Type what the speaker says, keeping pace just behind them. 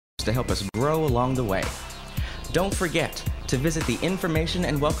to help us grow along the way. Don't forget to visit the information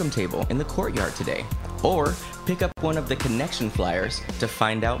and welcome table in the courtyard today, or pick up one of the connection flyers to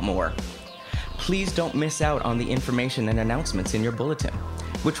find out more. Please don't miss out on the information and announcements in your bulletin,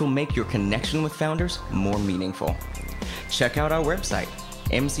 which will make your connection with Founders more meaningful. Check out our website,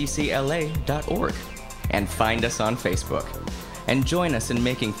 mccla.org, and find us on Facebook. And join us in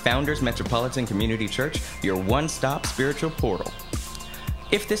making Founders Metropolitan Community Church your one-stop spiritual portal.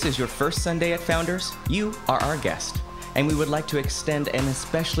 If this is your first Sunday at Founders, you are our guest, and we would like to extend an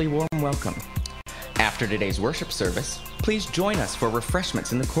especially warm welcome. After today's worship service, please join us for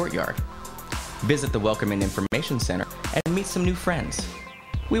refreshments in the courtyard. Visit the Welcome and Information Center and meet some new friends.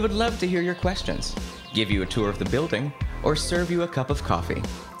 We would love to hear your questions, give you a tour of the building, or serve you a cup of coffee.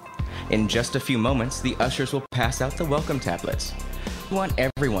 In just a few moments, the ushers will pass out the welcome tablets. We want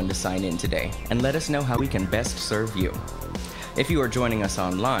everyone to sign in today and let us know how we can best serve you. If you are joining us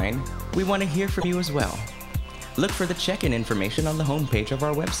online, we want to hear from you as well. Look for the check-in information on the homepage of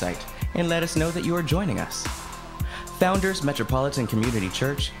our website and let us know that you are joining us. Founders Metropolitan Community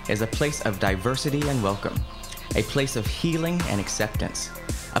Church is a place of diversity and welcome, a place of healing and acceptance,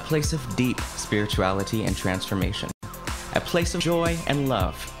 a place of deep spirituality and transformation, a place of joy and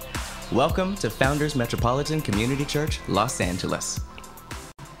love. Welcome to Founders Metropolitan Community Church, Los Angeles.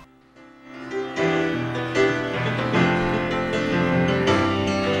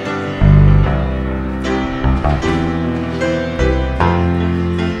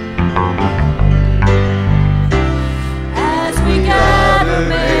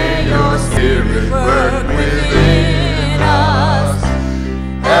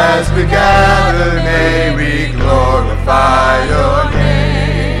 As we gather, may we glorify your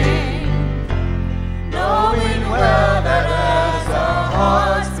name, knowing well that as our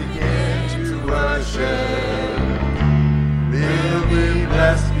hearts begin to worship, we'll be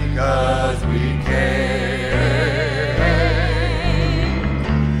blessed because we came.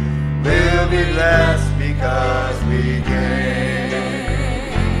 We'll be blessed because we came.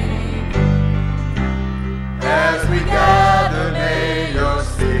 As we gather, may your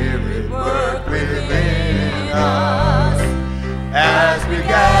Spirit work within us. As we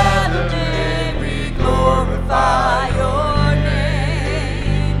gather, may we glorify your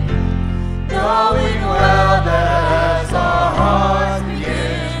name, knowing well that as our hearts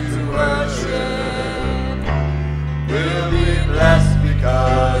begin to worship, we'll be blessed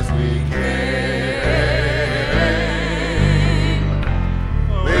because we came.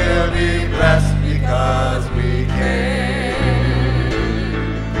 We'll be blessed because we came.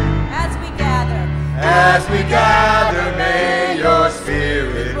 As we gather, may your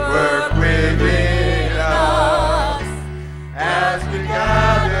Spirit work within us. As we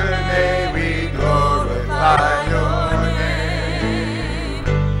gather, may we glorify your name,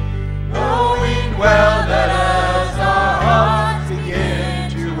 knowing well that as our hearts begin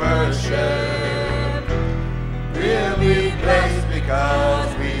to worship, we'll be blessed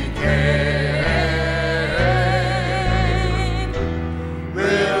because we came.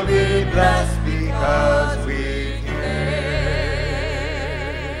 We'll be blessed because we came.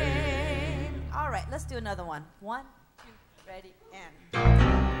 All right, let's do another one. 1, 2, ready, and.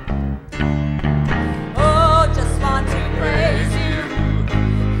 Oh, just want to praise you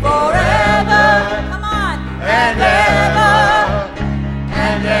forever. Come on. And ever,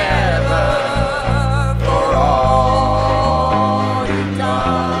 and ever, for all you've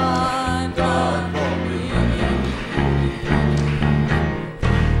done for me.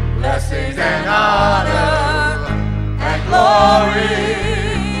 Blessings and honor and glory,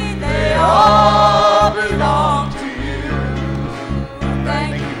 they all belong to you.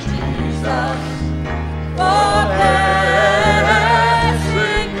 Thank you, Jesus, for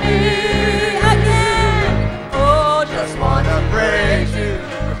blessing me again. Oh, just want to praise you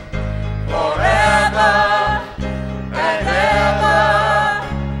forever and ever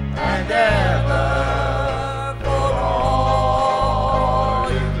and ever, for all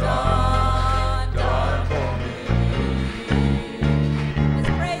you've done for me.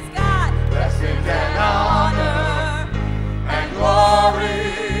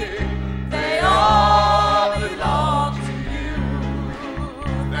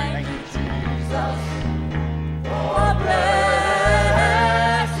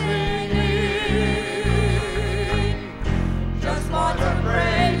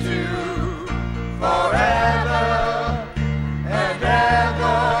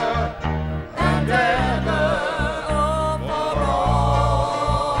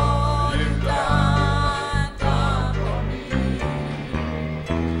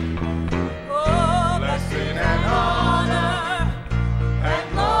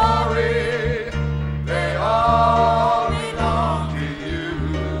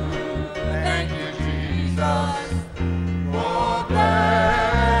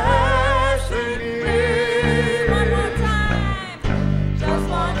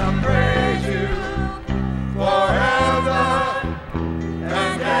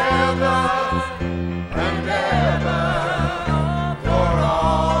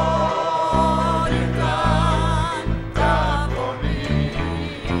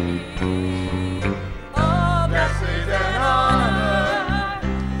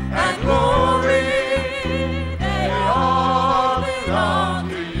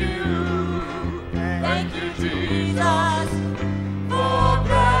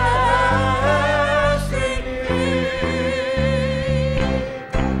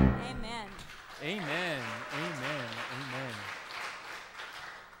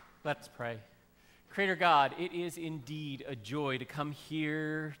 pray. Creator God, it is indeed a joy to come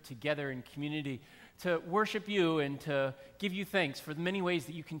here together in community, to worship you and to give you thanks for the many ways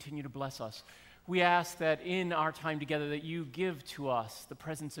that you continue to bless us. We ask that in our time together that you give to us the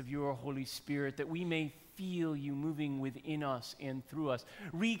presence of your Holy Spirit, that we may feel you moving within us and through us,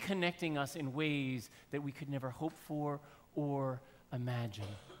 reconnecting us in ways that we could never hope for or imagine.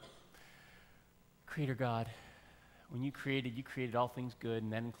 Creator God, when you created all things good,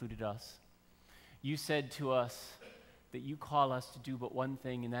 and that included us. You said to us that you call us to do but one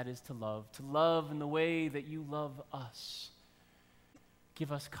thing, and that is to love in the way that you love us.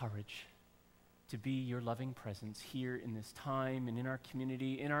 Give us courage to be your loving presence here in this time and in our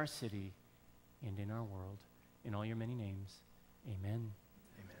community, in our city, and in our world. In all your many names, amen.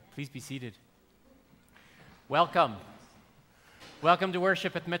 Amen. Please be seated. Welcome. Welcome to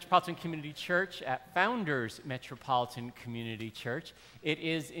worship at the Metropolitan Community Church, at Founders Metropolitan Community Church. It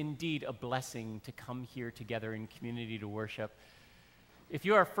is indeed a blessing to come here together in community to worship. If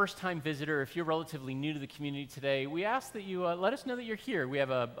you are a first-time visitor, if you're relatively new to the community today, we ask that you let us know that you're here. We have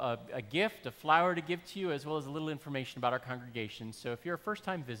a gift, a flower to give to you, as well as a little information about our congregation. So if you're a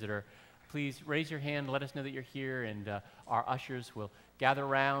first-time visitor, please raise your hand, let us know that you're here, and our ushers will gather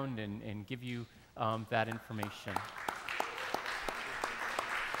around and give you that information.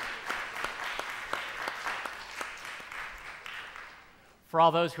 For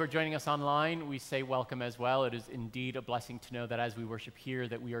all those who are joining us online, we say welcome as well. It is indeed a blessing to know that as we worship here,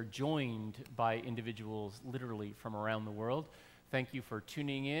 that we are joined by individuals literally from around the world. Thank you for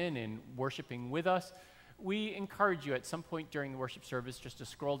tuning in and worshiping with us. We encourage you at some point during the worship service just to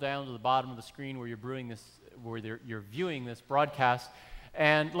scroll down to the bottom of the screen where you're viewing this broadcast,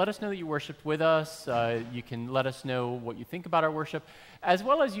 and let us know that you worshiped with us. You can let us know what you think about our worship, as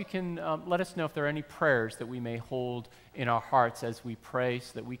well as you can let us know if there are any prayers that we may hold in our hearts as we pray,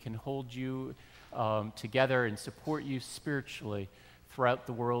 so that we can hold you together and support you spiritually throughout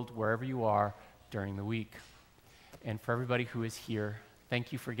the world, wherever you are during the week. And for everybody who is here,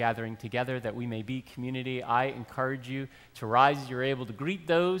 thank you for gathering together that we may be community. I encourage you to rise as you're able, to greet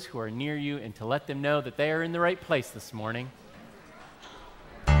those who are near you and to let them know that they are in the right place this morning.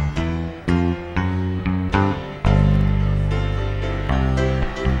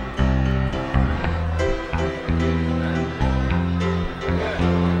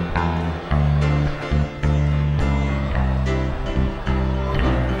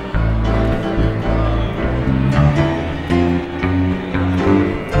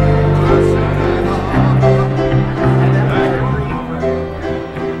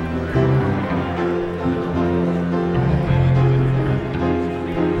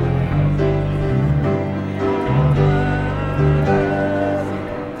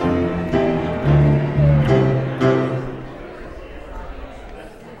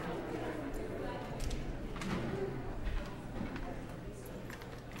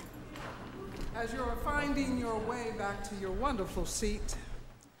 As you're finding your way back to your wonderful seat,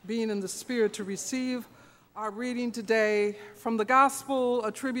 being in the spirit to receive our reading today from the Gospel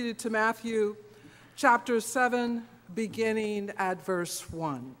attributed to Matthew, chapter 7, beginning at verse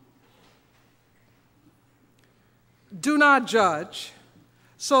 1. Do not judge,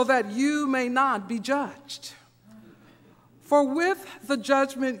 so that you may not be judged. For with the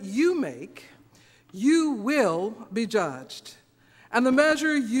judgment you make, you will be judged, and the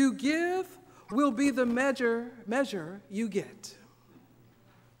measure you give will be the measure you get.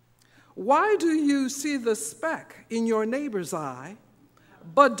 Why do you see the speck in your neighbor's eye,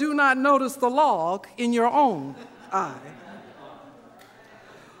 but do not notice the log in your own eye?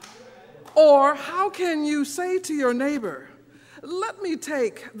 Or how can you say to your neighbor, let me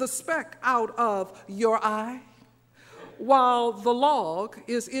take the speck out of your eye, while the log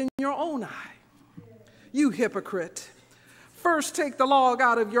is in your own eye? You hypocrite. First take the log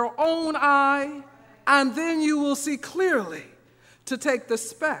out of your own eye, and then you will see clearly to take the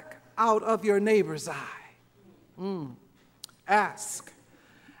speck out of your neighbor's eye. Ask,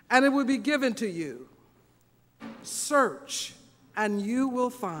 and it will be given to you. Search, and you will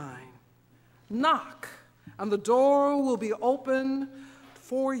find. Knock, and the door will be open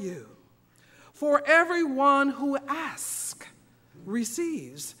for you. For everyone who asks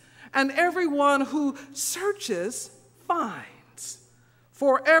receives, and everyone who searches finds.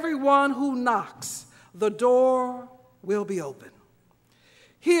 For everyone who knocks, the door will be open.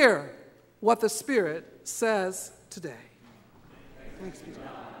 Hear what the Spirit says today. Thanks be to God.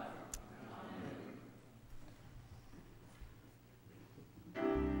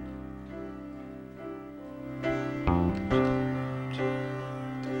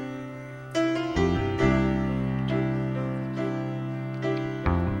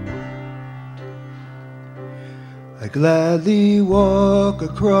 gladly walk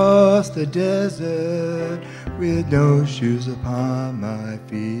across the desert with no shoes upon my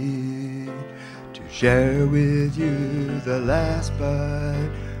feet to share with you the last bite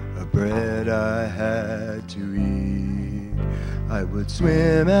of bread I had to eat. I would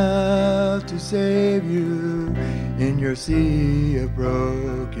swim out to save you in your sea of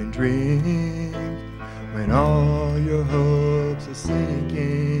broken dreams when all your hopes are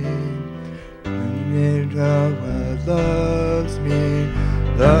sinking. And how God loves me,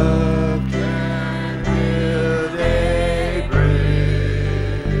 love can build a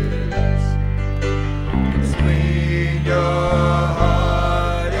bridge between your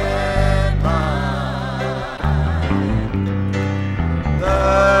heart and mine.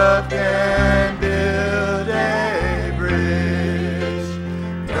 Love can build a bridge.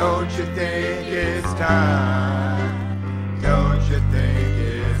 Don't you think it's time? Don't you think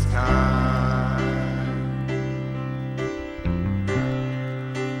it's time?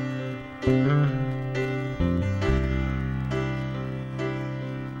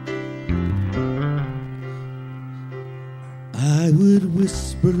 I would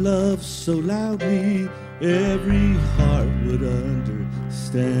whisper love so loudly every heart would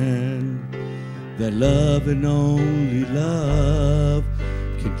understand that love and only love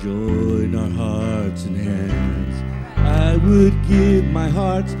can join our hearts and hands. I would give my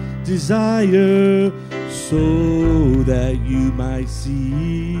heart's desire so that you might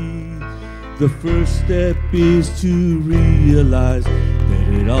see. The first step is to realize that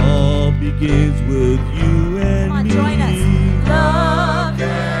it all begins with you and Come on, me. join us. Love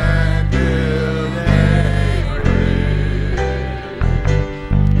can build a bridge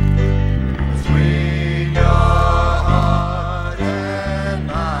between your heart and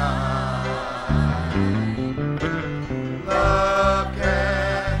mine. Love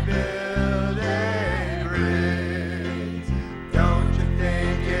can build a bridge. Don't you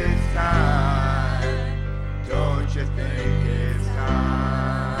think it's time? Don't you think it's time?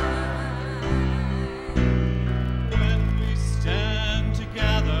 Stand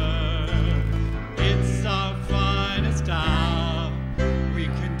together, it's our finest hour. We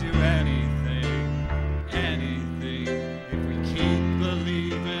can do anything, anything, if we keep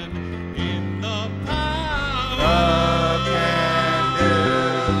believing in the power. Love can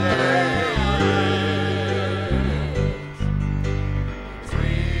build a bridge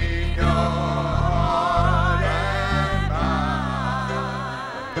between your heart and mine.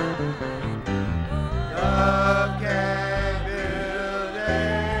 Love can build a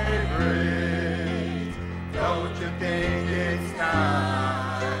bridge. Don't you think it's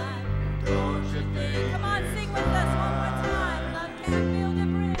time? Don't you think? Come on, sing with us one more time. Love can build a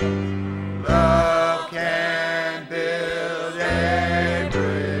bridge. Love can build a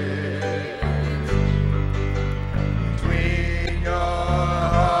bridge between your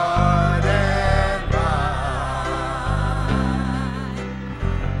heart and mine.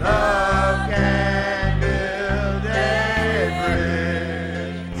 Love can build a bridge.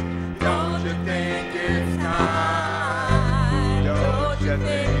 Don't you think it's time? Don't you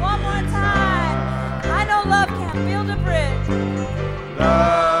think? One more time. I know love can build a bridge.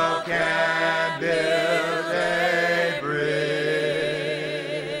 Love can build a bridge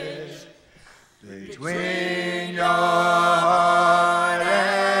between your heart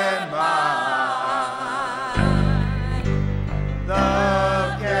and mine.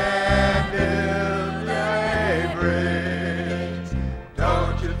 Love can build a bridge.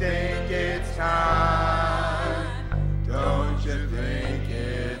 Don't you think it's time? Don't you think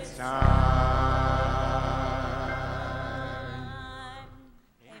it's time?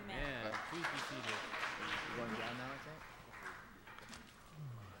 Amen. Please be seated.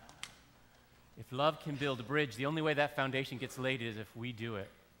 If love can build a bridge, the only way that foundation gets laid is if we do it.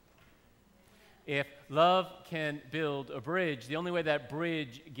 If love can build a bridge, the only way that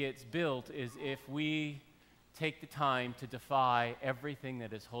bridge gets built is if we take the time to defy everything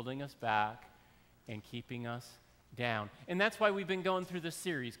that is holding us back and keeping us down. And that's why we've been going through this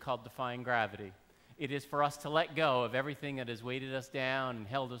series called Defying Gravity. It is for us to let go of everything that has weighted us down and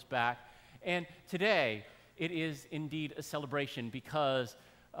held us back. And today, it is indeed a celebration because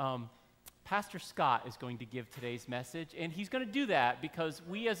Pastor Scott is going to give today's message, and he's going to do that because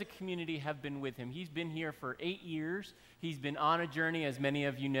we as a community have been with him. He's been here for 8 years. He's been on a journey, as many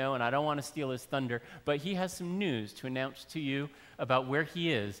of you know, and I don't want to steal his thunder, but he has some news to announce to you about where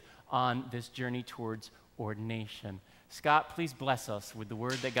he is on this journey towards ordination. Scott, please bless us with the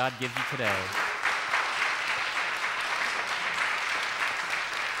word that God gives you today.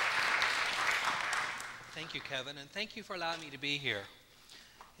 Thank you, Kevin, and thank you for allowing me to be here.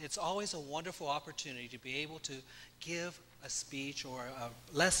 It's always a wonderful opportunity to be able to give a speech or a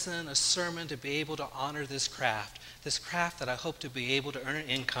lesson, a sermon, to be able to honor this craft that I hope to be able to earn an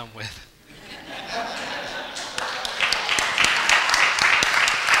income with.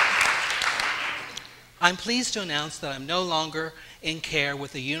 I'm pleased to announce that I'm no longer in care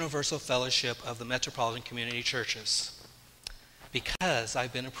with the Universal Fellowship of the Metropolitan Community Churches because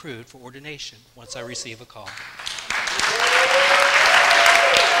I've been approved for ordination once I receive a call.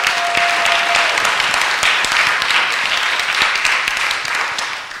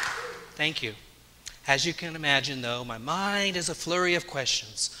 Thank you. As you can imagine, though, my mind is a flurry of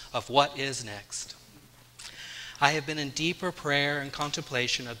questions of what is next. I have been in deeper prayer and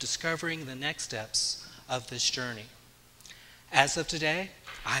contemplation of discovering the next steps of this journey. As of today,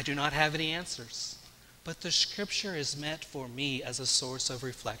 I do not have any answers, but the scripture is meant for me as a source of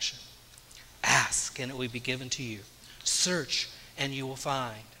reflection. Ask, and it will be given to you. Search, and you will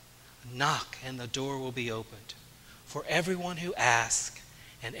find. Knock, and the door will be opened. For everyone who asks,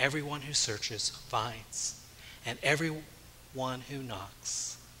 and everyone who searches finds, and everyone who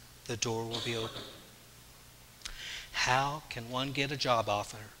knocks, the door will be open. How can one get a job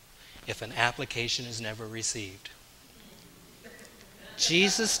offer if an application is never received?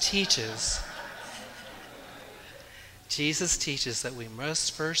 Jesus teaches that we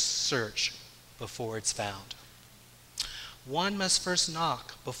must first search before it's found. One must first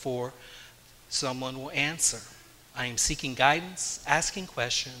knock before someone will answer. I am seeking guidance, asking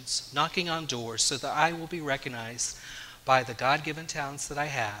questions, knocking on doors so that I will be recognized by the God-given talents that I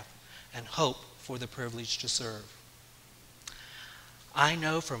have and hope for the privilege to serve. I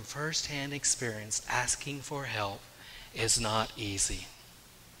know from firsthand experience asking for help is not easy.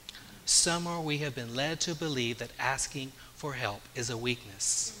 Somewhere we have been led to believe that asking for help is a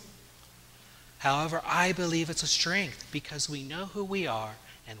weakness. However, I believe it's a strength because we know who we are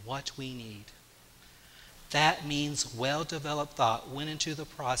and what we need. That means well-developed thought went into the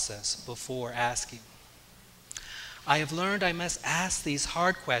process before asking. I have learned I must ask these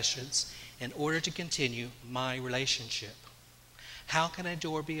hard questions in order to continue my relationship. How can a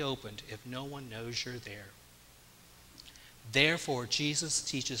door be opened if no one knows you're there? Therefore, Jesus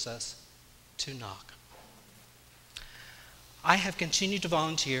teaches us to knock. I have continued to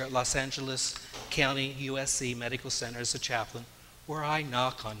volunteer at Los Angeles County USC Medical Center as a chaplain, where I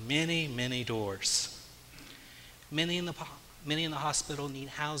knock on many, many doors. Many in the hospital need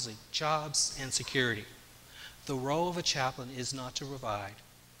housing, jobs, and security. The role of a chaplain is not to provide,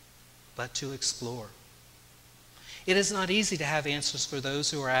 but to explore. It is not easy to have answers for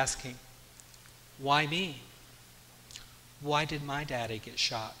those who are asking, why me? Why did my daddy get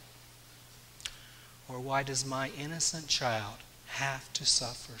shot? Or why does my innocent child have to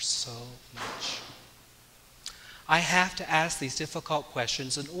suffer so much? I have to ask these difficult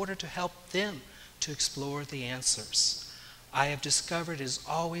questions in order to help them to explore the answers. I have discovered it is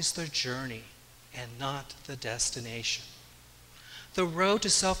always the journey and not the destination. The road to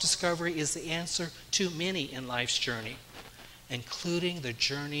self-discovery is the answer to many in life's journey, including the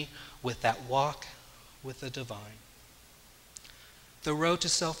journey with that walk with the divine. The road to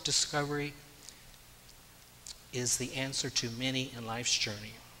self-discovery is the answer to many in life's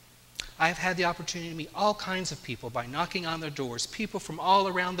journey. I have had the opportunity to meet all kinds of people by knocking on their doors, people from all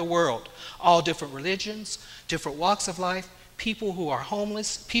around the world, all different religions, different walks of life, people who are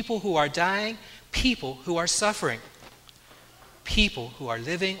homeless, people who are dying, people who are suffering, people who are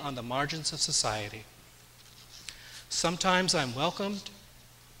living on the margins of society. Sometimes I'm welcomed,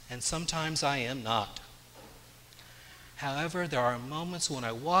 and sometimes I am not. However, there are moments when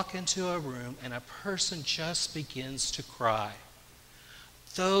I walk into a room and a person just begins to cry.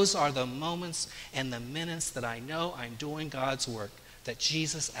 Those are the moments and the minutes that I know I'm doing God's work that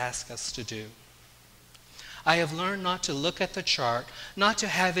Jesus asked us to do. I have learned not to look at the chart, not to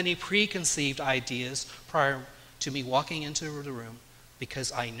have any preconceived ideas prior to me walking into the room,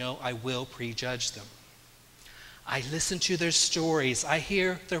 because I know I will prejudge them. I listen to their stories. I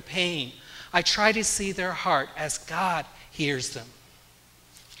hear their pain. I try to see their heart as God hears them.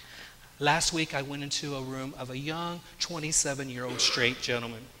 Last week, I went into a room of a young 27-year-old straight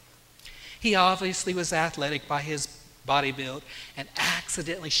gentleman. He obviously was athletic by his body build and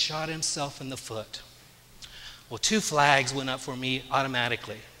accidentally shot himself in the foot. Well, 2 flags went up for me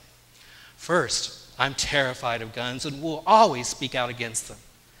automatically. First, I'm terrified of guns and will always speak out against them.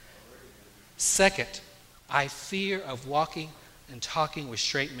 Second, I fear of walking and talking with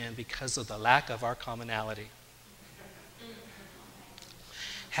straight men because of the lack of our commonality.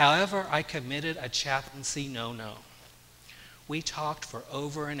 However, I committed a chaplaincy no-no. We talked for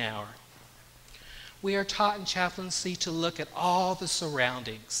over an hour. We are taught in chaplaincy to look at all the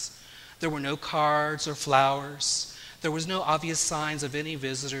surroundings. There were no cards or flowers. There was no obvious signs of any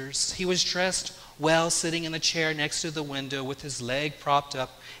visitors. He was dressed well, sitting in the chair next to the window with his leg propped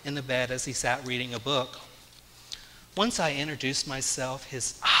up in the bed as he sat reading a book. Once I introduced myself,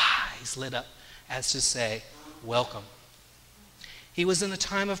 his eyes lit up as to say, "Welcome." He was in a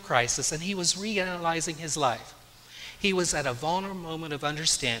time of crisis, and he was reanalyzing his life. He was at a vulnerable moment of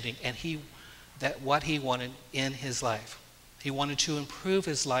understanding that what he wanted in his life. He wanted to improve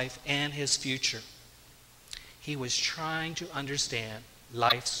his life and his future. He was trying to understand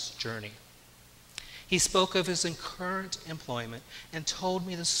life's journey. He spoke of his current employment and told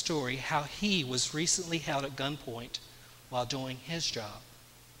me the story how he was recently held at gunpoint while doing his job.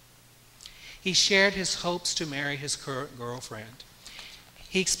 He shared his hopes to marry his current girlfriend.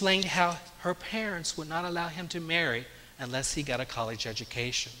 He explained how her parents would not allow him to marry unless he got a college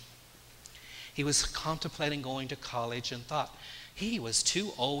education. He was contemplating going to college and thought he was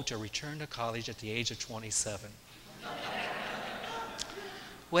too old to return to college at the age of 27.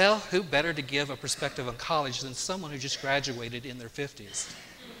 Well, who better to give a perspective on college than someone who just graduated in their 50s?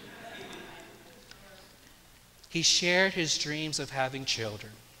 He shared his dreams of having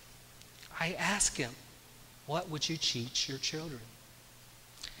children. I asked him, "What would you teach your children?"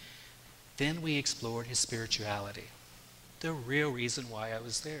 Then we explored his spirituality, the real reason why I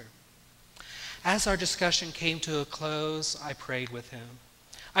was there. As our discussion came to a close, I prayed with him.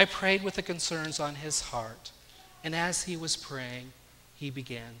 I prayed with the concerns on his heart, and as he was praying, he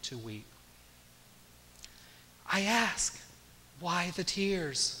began to weep. I asked, "Why the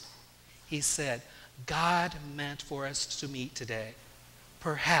tears?" He said, "God meant for us to meet today.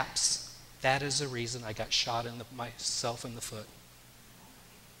 Perhaps that is the reason I got shot myself in the foot."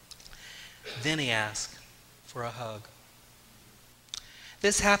 Then he asked for a hug.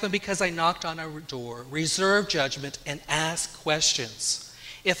 This happened because I knocked on a door, reserved judgment, and asked questions.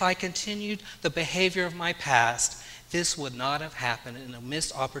 If I continued the behavior of my past, this would not have happened, and a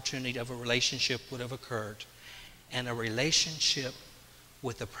missed opportunity of a relationship would have occurred, and a relationship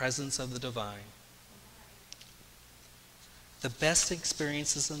with the presence of the divine. The best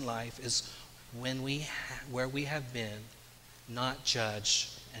experiences in life is where we have been, not judge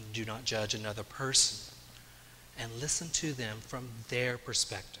and do not judge another person, and listen to them from their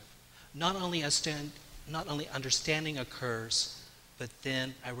perspective. Not only understanding occurs, but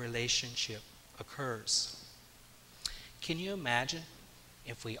then a relationship occurs. Can you imagine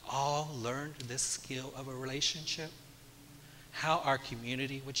if we all learned this skill of a relationship? How our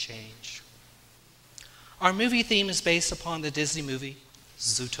community would change. Our movie theme is based upon the Disney movie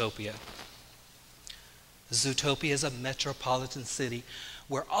Zootopia. Zootopia is a metropolitan city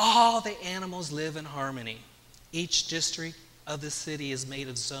where all the animals live in harmony. Each district of the city is made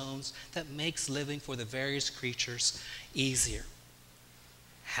of zones that makes living for the various creatures easier.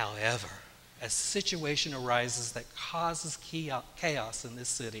 However, a situation arises that causes chaos in this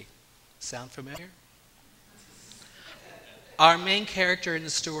city. Sound familiar? Our main character in the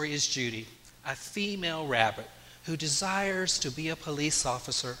story is Judy, a female rabbit who desires to be a police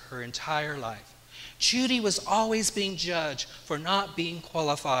officer her entire life. Judy was always being judged for not being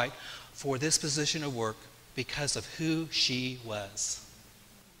qualified for this position of work because of who she was.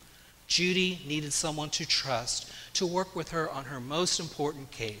 Judy needed someone to trust, to work with her on her most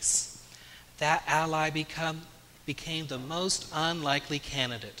important case. That ally became the most unlikely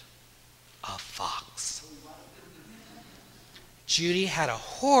candidate, a fox. Judy had a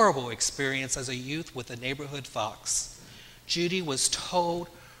horrible experience as a youth with a neighborhood fox. Judy was told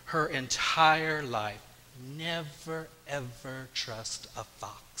her entire life, never ever trust a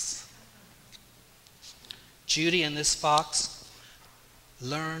fox. Judy and this fox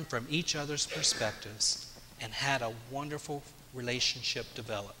learned from each other's perspectives and had a wonderful relationship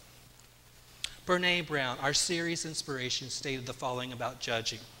develop. Brene Brown, our series inspiration, stated the following about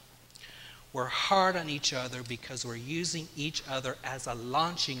judging. We're hard on each other because we're using each other as a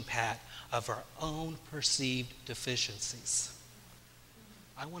launching pad of our own perceived deficiencies.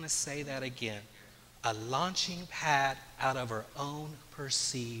 I want to say that again. A launching pad out of our own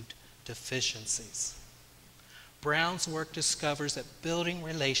perceived deficiencies. Brown's work discovers that building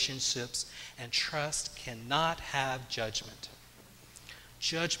relationships and trust cannot have judgment.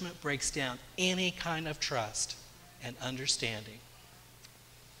 Judgment breaks down any kind of trust and understanding.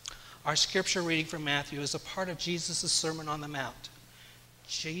 Our scripture reading from Matthew is a part of Jesus' Sermon on the Mount.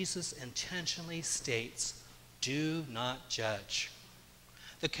 Jesus intentionally states, "Do not judge."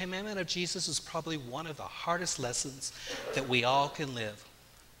 The commandment of Jesus is probably one of the hardest lessons that we all can live.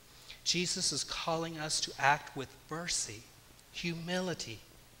 Jesus is calling us to act with mercy, humility,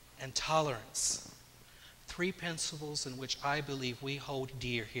 and tolerance. three principles in which I believe we hold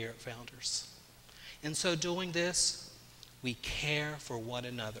dear here at Founders. In so doing this, we care for one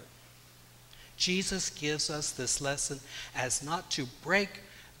another. Jesus gives us this lesson not to break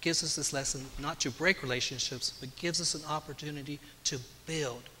relationships, but gives us an opportunity to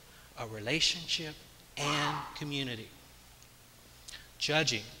build a relationship and community.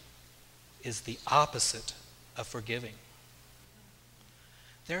 Judging is the opposite of forgiving.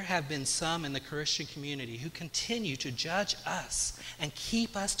 There have been some in the Christian community who continue to judge us and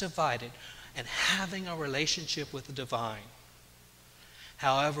keep us divided and having a relationship with the divine.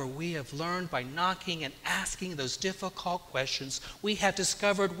 However, we have learned by knocking and asking those difficult questions, we have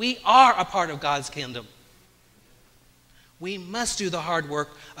discovered we are a part of God's kingdom. We must do the hard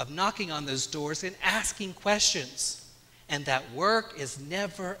work of knocking on those doors and asking questions. And that work is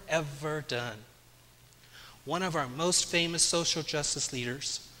never, ever done. One of our most famous social justice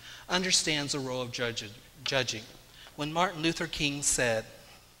leaders understands the role of judging. When Martin Luther King said,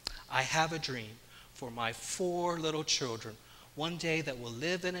 "I have a dream for my 4 little children, one day that will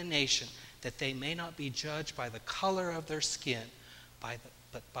live in a nation that they may not be judged by the color of their skin, but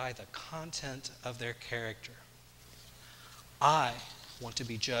by the content of their character." I want to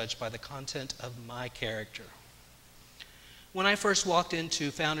be judged by the content of my character. When I first walked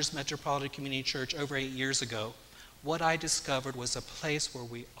into Founders Metropolitan Community Church over 8 years ago, what I discovered was a place where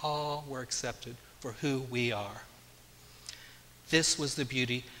we all were accepted for who we are. This was the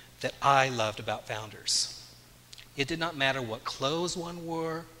beauty that I loved about Founders. It did not matter what clothes one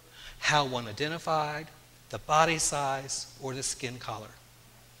wore, how one identified, the body size, or the skin color.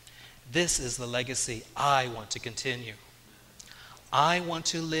 This is the legacy I want to continue. I want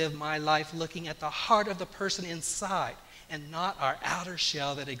to live my life looking at the heart of the person inside and not our outer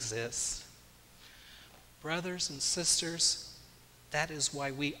shell that exists. Brothers and sisters, that is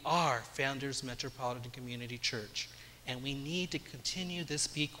why we are Founders Metropolitan Community Church, and we need to continue this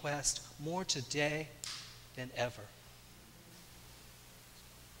bequest more today than ever.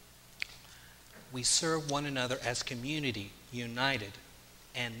 We serve one another as community, united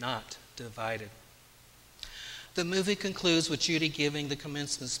and not divided. The movie concludes with Judy giving the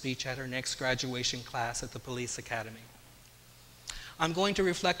commencement speech at her next graduation class at the police academy. I'm going to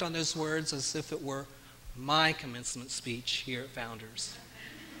reflect on those words as if it were my commencement speech here at Founders.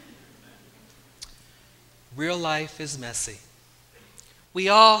 Real life is messy. We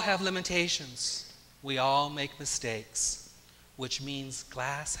all have limitations. We all make mistakes, which means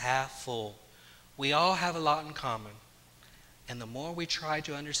glass half full. We all have a lot in common. And the more we try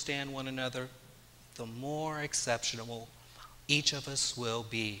to understand one another, the more exceptional each of us will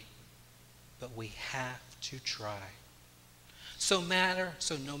be. But we have to try. So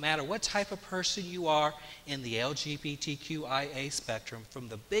no matter what type of person you are in the LGBTQIA spectrum, from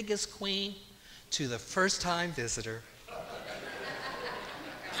the biggest queen to the first-time visitor,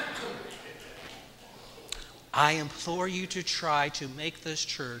 I implore you to try to make this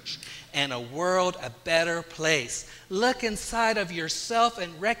church and a world a better place. Look inside of yourself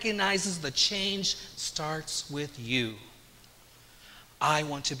and recognize the change starts with you. I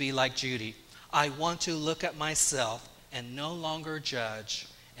want to be like Judy. I want to look at myself and no longer judge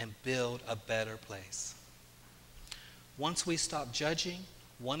and build a better place. Once we stop judging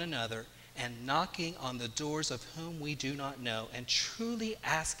one another and knocking on the doors of whom we do not know and truly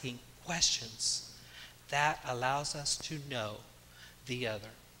asking questions, that allows us to know the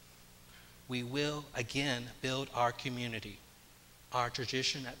other. We will again build our community, our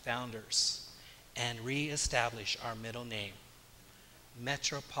tradition at Founders, and reestablish our middle name,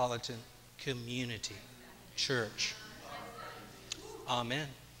 Metropolitan Community Church. Amen.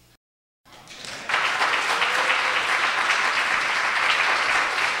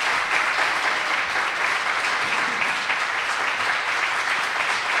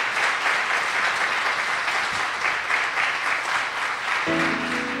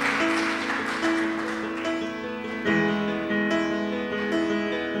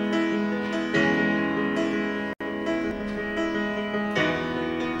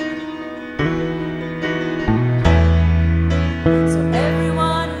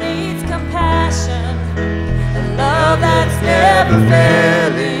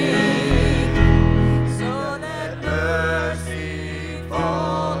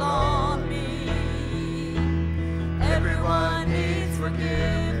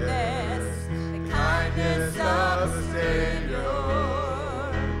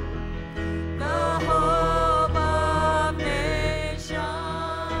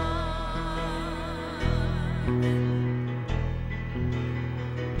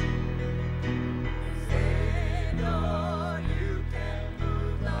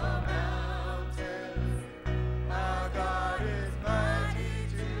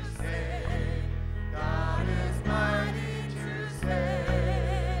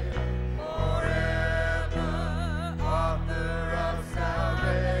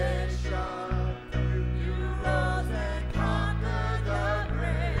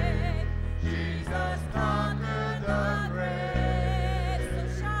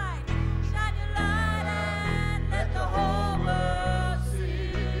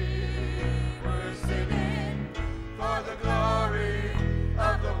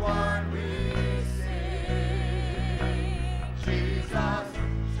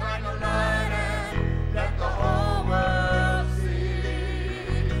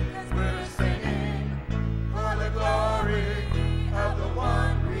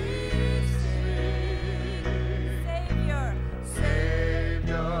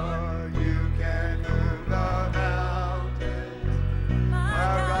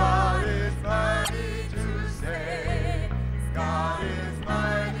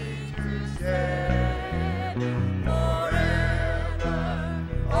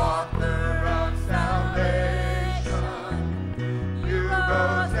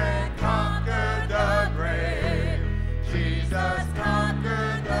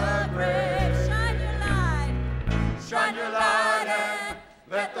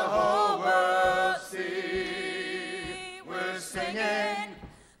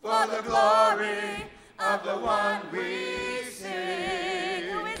 the glory of the one we sing.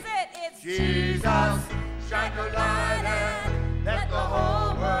 Who is it? It's Jesus, shine your light and let the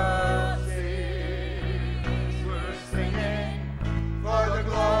whole world see. We're singing for the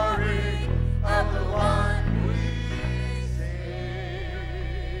glory of the one we sing.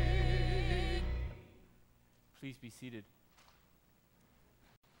 Please be seated.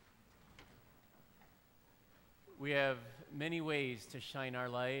 We have many ways to shine our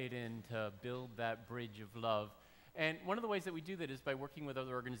light and to build that bridge of love. And one of the ways that we do that is by working with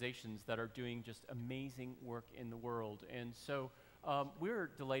other organizations that are doing just amazing work in the world. And so we're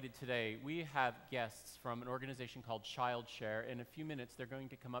delighted today. We have guests from an organization called ChildShare. In a few minutes, they're going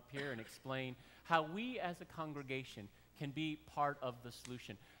to come up here and explain how we as a congregation can be part of the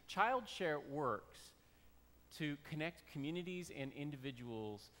solution. ChildShare works to connect communities and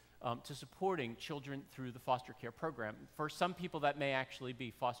individuals to supporting children through the foster care program. For some people, that may actually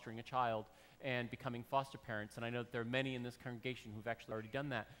be fostering a child and becoming foster parents, and I know that there are many in this congregation who've actually already done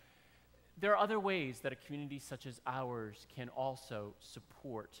that. There are other ways that a community such as ours can also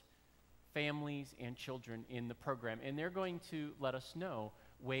support families and children in the program, and they're going to let us know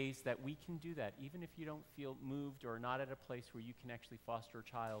ways that we can do that. Even if you don't feel moved or not at a place where you can actually foster a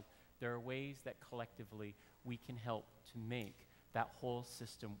child, there are ways that collectively we can help to make that whole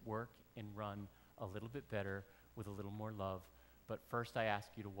system work and run a little bit better with a little more love. But first, I ask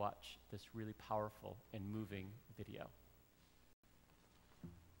you to watch this really powerful and moving video.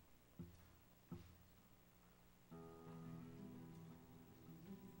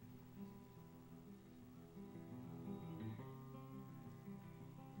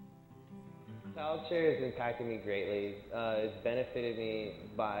 ChildShare has impacted me greatly. It's benefited me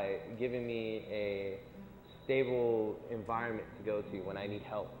by giving me a stable environment to go to when I need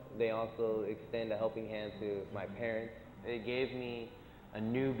help. They also extend a helping hand to my parents. It gave me a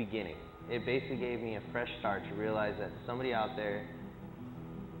new beginning. It basically gave me a fresh start to realize that somebody out there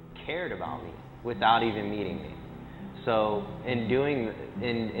cared about me without even meeting me. So in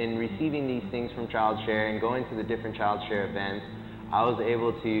receiving these things from ChildShare and going to the different ChildShare events, I was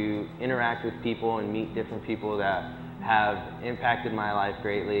able to interact with people and meet different people that have impacted my life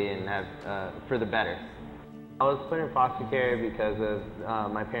greatly and have for the better. I was put in foster care because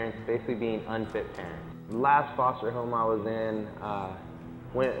of my parents basically being unfit parents. The last foster home I was in,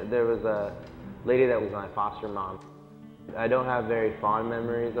 there was a lady that was my foster mom. I don't have very fond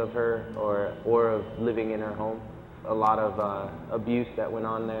memories of her or of living in her home. A lot of abuse that went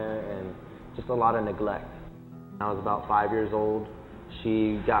on there and just a lot of neglect. I was about 5 years old.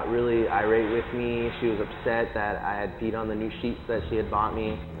 She got really irate with me. She was upset that I had peed on the new sheets that she had bought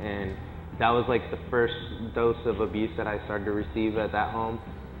me, and that was like the first dose of abuse that I started to receive at that home.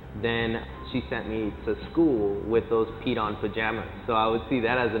 Then she sent me to school with those peed on pajamas. So I would see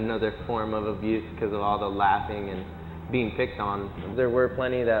that as another form of abuse because of all the laughing and being picked on. There were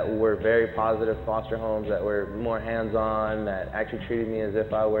plenty that were very positive foster homes that were more hands-on, that actually treated me as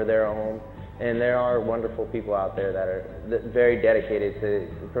if I were their home. And there are wonderful people out there that are very dedicated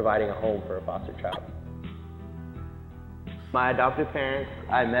to providing a home for a foster child. My adoptive parents,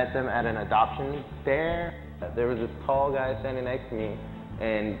 I met them at an adoption fair. There was this tall guy standing next to me,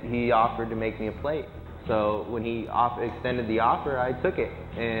 and he offered to make me a plate. So when he extended the offer, I took it.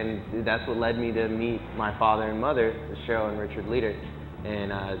 And that's what led me to meet my father and mother, Cheryl and Richard Leader.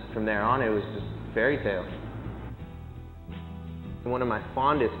 And from there on, it was just fairy tale. One of my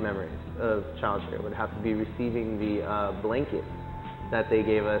fondest memories of ChildShare would have to be receiving the blankets that they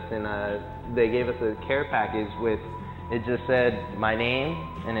gave us. And they gave us a care package with, it just said my name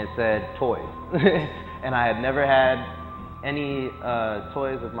and it said toys. And I had never had any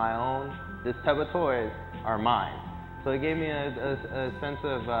toys of my own. This type of toys are mine. So it gave me a sense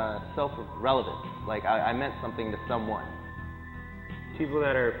of self-relevance, like I meant something to someone. People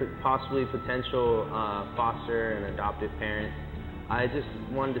that are possibly potential foster and adoptive parents, I just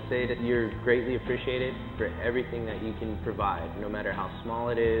wanted to say that you're greatly appreciated for everything that you can provide, no matter how small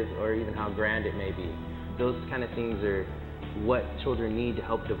it is or even how grand it may be. Those kind of things are what children need to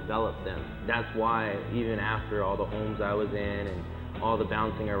help develop them. That's why even after all the homes I was in and all the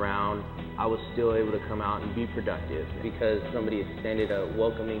bouncing around, I was still able to come out and be productive because somebody extended a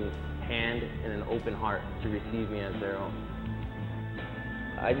welcoming hand and an open heart to receive me as their own.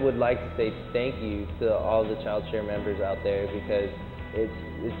 I would like to say thank you to all the ChildShare members out there because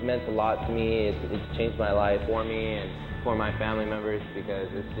it's meant a lot to me. It's changed my life for me and for my family members because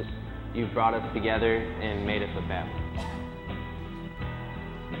it's just, you've brought us together and made us a family.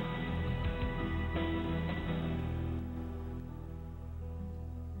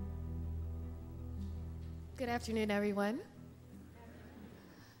 Good afternoon, everyone.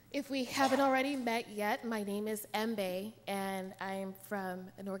 If we haven't already met yet, my name is Mbe, and I'm from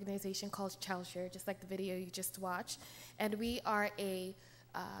an organization called ChildShare, just like the video you just watched. And we are a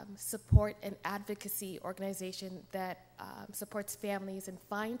support and advocacy organization that supports families and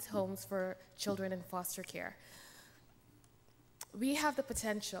finds homes for children in foster care. We have the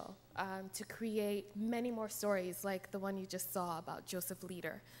potential to create many more stories like the one you just saw about Joseph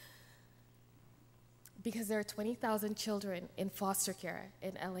Leader, because there are 20,000 children in foster care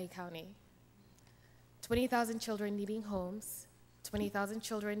in LA County. 20,000 children needing homes, 20,000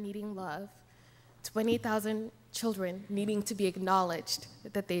 children needing love, 20,000 children needing to be acknowledged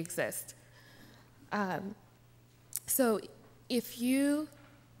that they exist. So if you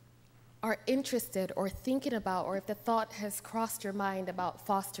are interested or thinking about, or if the thought has crossed your mind about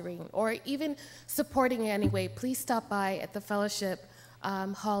fostering or even supporting in any way, please stop by at the fellowship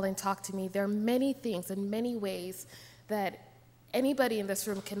hall and talk to me. There are many things and many ways that anybody in this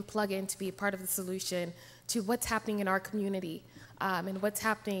room can plug in to be a part of the solution to what's happening in our community and what's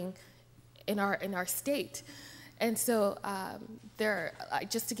happening in our state. And so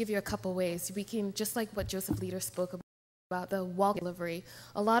just to give you a couple ways, we can, just like what Joseph Leader spoke about the walk delivery,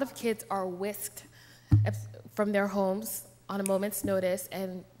 a lot of kids are whisked from their homes on a moment's notice,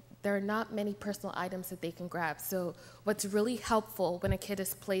 and there are not many personal items that they can grab. So what's really helpful when a kid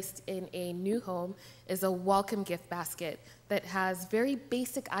is placed in a new home is a welcome gift basket that has very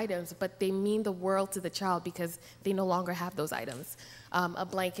basic items, but they mean the world to the child because they no longer have those items. A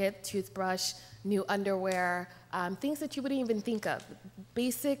blanket, toothbrush, new underwear, things that you wouldn't even think of.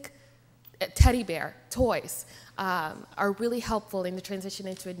 Basic teddy bear, toys are really helpful in the transition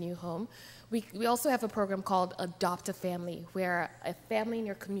into a new home. We also have a program called Adopt a Family, where a family in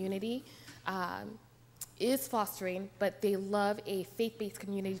your community is fostering, but they love a faith-based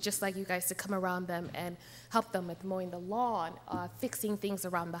community just like you guys to come around them and help them with mowing the lawn, fixing things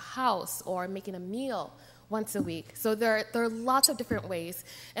around the house, or making a meal once a week. So there are lots of different ways.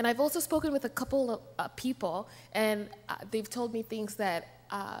 And I've also spoken with a couple of people, and they've told me things that,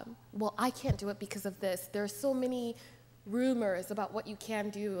 well, I can't do it because of this. There are so many rumors about what you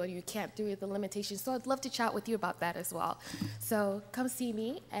can do or you can't do, the limitations. So I'd love to chat with you about that as well. So come see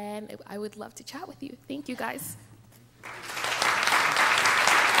me, and I would love to chat with you. Thank you, guys.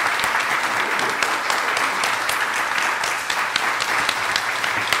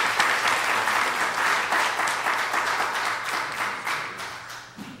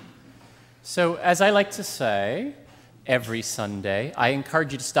 So as I like to say every Sunday, I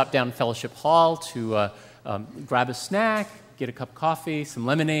encourage you to stop down Fellowship Hall to grab a snack, get a cup of coffee, some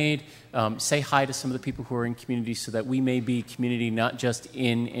lemonade, say hi to some of the people who are in community so that we may be community not just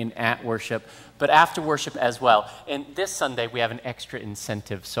in and at worship, but after worship as well. And this Sunday, we have an extra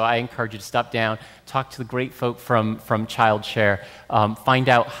incentive. So I encourage you to stop down, talk to the great folk from ChildShare, find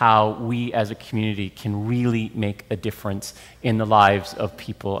out how we as a community can really make a difference in the lives of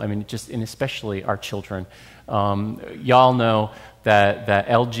people. I mean, and especially our children. Y'all know that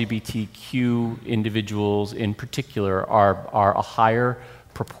LGBTQ individuals in particular are a higher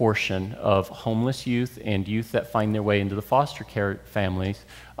proportion of homeless youth and youth that find their way into the foster care families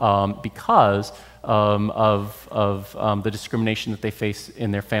because of the discrimination that they face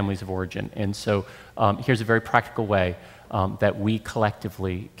in their families of origin. And so here's a very practical way that we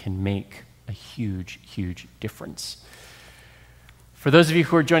collectively can make a huge, huge difference. For those of you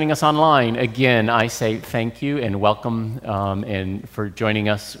who are joining us online, again, I say thank you and welcome and for joining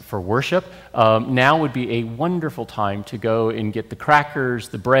us for worship. Now would be a wonderful time to go and get the crackers,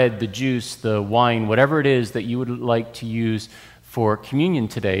 the bread, the juice, the wine, whatever it is that you would like to use for communion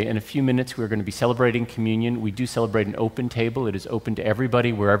today. In a few minutes, we're going to be celebrating communion. We do celebrate an open table. It is open to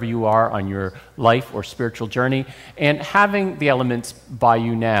everybody, wherever you are on your life or spiritual journey. And having the elements by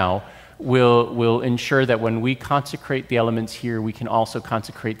you now will ensure that when we consecrate the elements here, we can also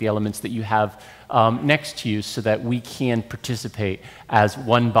consecrate the elements that you have next to you so that we can participate as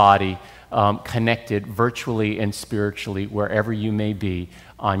one body, connected virtually and spiritually wherever you may be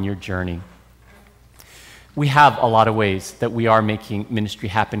on your journey. We have a lot of ways that we are making ministry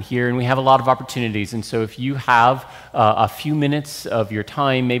happen here, and we have a lot of opportunities. And so if you have a few minutes of your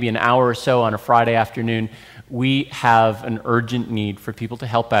time, maybe an hour or so on a Friday afternoon, we have an urgent need for people to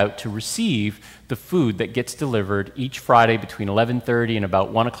help out to receive the food that gets delivered each Friday between 11:30 and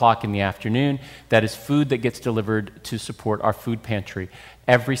about 1 o'clock in the afternoon. That is food that gets delivered to support our food pantry.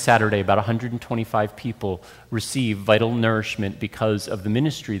 Every Saturday, about 125 people receive vital nourishment because of the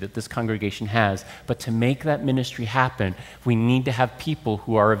ministry that this congregation has. But to make that ministry happen, we need to have people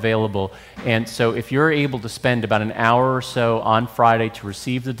who are available. And so if you're able to spend about an hour or so on Friday to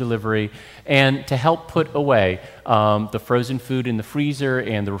receive the delivery and to help put away the frozen food in the freezer,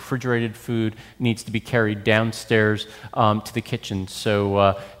 and the refrigerated food needs to be carried downstairs to the kitchen.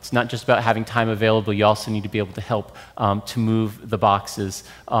 So it's not just about having time available, you also need to be able to help to move the boxes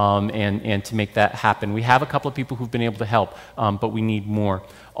and to make that happen. We have a couple of people who've been able to help, but we need more.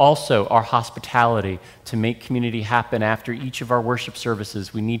 Also, our hospitality to make community happen after each of our worship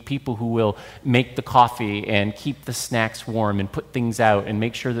services. We need people who will make the coffee and keep the snacks warm and put things out and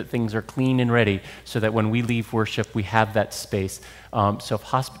make sure that things are clean and ready so that when we leave worship, we have that space. So if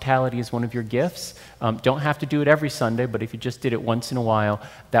hospitality is one of your gifts, don't have to do it every Sunday, but if you just did it once in a while,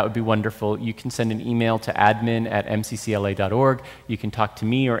 that would be wonderful. You can send an email to admin@mccla.org. You can talk to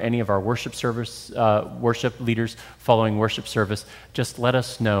me or any of our worship leaders following worship service. Just let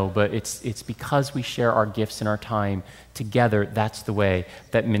us know. But it's because we share our gifts and our time together, that's the way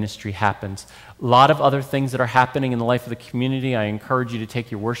that ministry happens. A lot of other things that are happening in the life of the community. I encourage you to take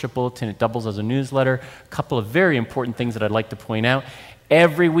your worship bulletin. It doubles as a newsletter. A couple of very important things that I'd like to point out.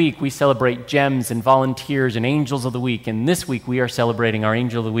 Every week we celebrate gems and volunteers and angels of the week. And this week we are celebrating our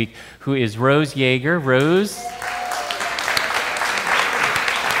angel of the week, who is Rose Yeager. Rose.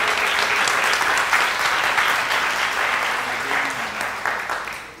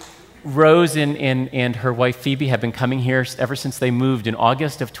 Rose and her wife Phoebe have been coming here ever since they moved in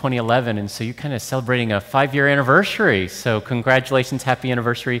August of 2011, and so you're kind of celebrating a 5-year anniversary. So congratulations, happy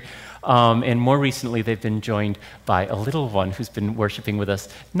anniversary. And more recently, they've been joined by a little one who's been worshiping with us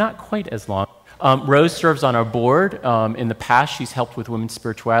not quite as long. Rose serves on our board. In the past, she's helped with women's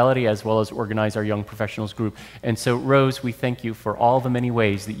spirituality as well as organize our young professionals group. And so, Rose, we thank you for all the many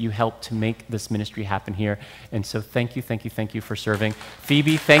ways that you helped to make this ministry happen here. And so thank you for serving.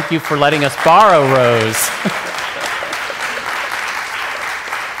 Phoebe, thank you for letting us borrow Rose.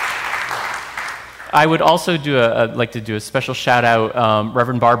 I would also like to do a special shout out.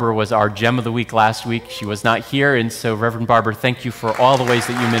 Reverend Barber was our gem of the week last week. She was not here, and so Reverend Barber, thank you for all the ways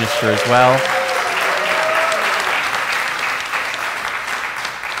that you minister as well.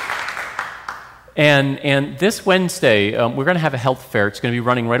 And this Wednesday, we're going to have a health fair. It's going to be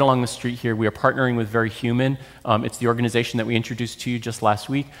running right along the street here. We are partnering with Very Human. It's the organization that we introduced to you just last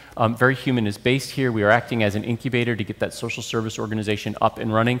week. Very Human is based here. We are acting as an incubator to get that social service organization up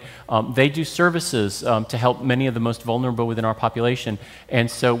and running. They do services to help many of the most vulnerable within our population.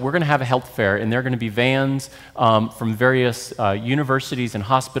 And so we're going to have a health fair, and there are going to be vans from various universities and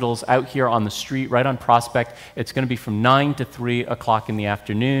hospitals out here on the street, right on Prospect. It's going to be from 9 to 3 o'clock in the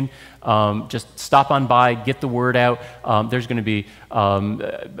afternoon. Just stop on by, get the word out. There's going to be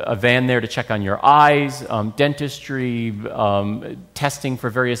a van there to check on your eyes, dentistry, testing for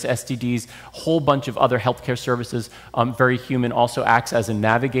various STDs, a whole bunch of other healthcare services. Very Human also acts as a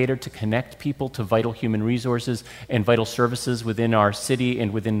navigator to connect people to vital human resources and vital services within our city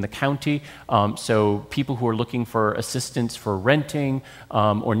and within the county. So people who are looking for assistance for renting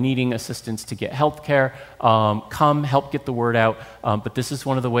or needing assistance to get healthcare, come help get the word out. But this is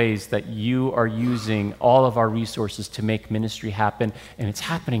one of the ways that you are using all of our resources to make ministry happen, and it's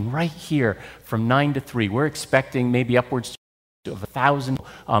happening right here from 9 to 3. We're expecting maybe upwards of 1,000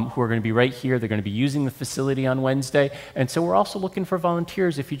 who are going to be right here. They're going to be using the facility on Wednesday, and so we're also looking for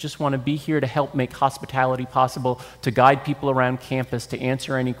volunteers if you just want to be here to help make hospitality possible, to guide people around campus, to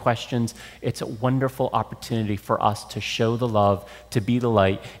answer any questions. It's a wonderful opportunity for us to show the love, to be the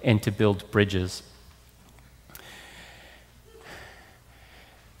light, and to build bridges.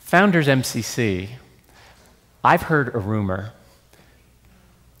 Founders MCC, I've heard a rumor,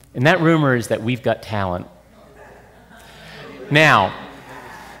 and that rumor is that we've got talent. Now,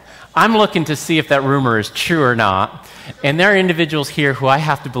 I'm looking to see if that rumor is true or not, and there are individuals here who I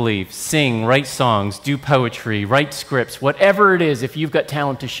have to believe sing, write songs, do poetry, write scripts, whatever it is. If you've got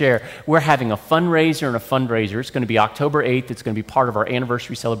talent to share, we're having a fundraiser and a fundraiser. It's going to be October 8th. It's going to be part of our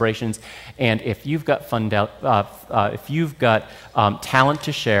anniversary celebrations, and if you've got talent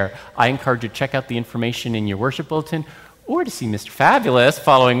to share, I encourage you to check out the information in your worship bulletin or to see Mr. Fabulous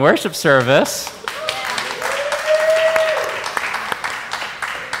following worship service.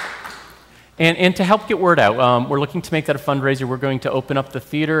 And to help get word out, we're looking to make that a fundraiser. We're going to open up the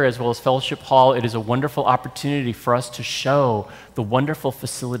theater as well as Fellowship Hall. It is a wonderful opportunity for us to show the wonderful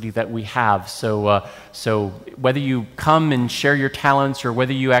facility that we have. So whether you come and share your talents or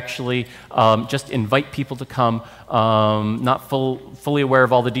whether you actually just invite people to come, Not fully aware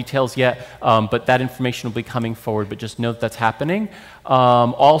of all the details yet, but that information will be coming forward, but just know that that's happening.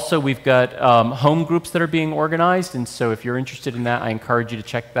 Also, we've got home groups that are being organized, and so if you're interested in that, I encourage you to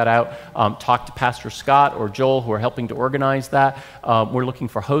check that out. Talk to Pastor Scott or Joel, who are helping to organize that. We're looking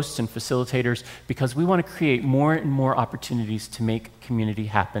for hosts and facilitators because we want to create more and more opportunities to make community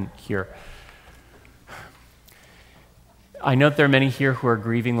happen here. I know that there are many here who are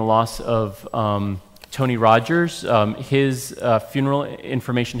grieving the loss of Tony Rogers. His funeral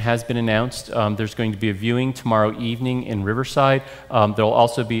information has been announced. There's going to be a viewing tomorrow evening in Riverside. There will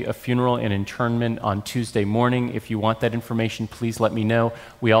also be a funeral and internment on Tuesday morning. If you want that information, please let me know.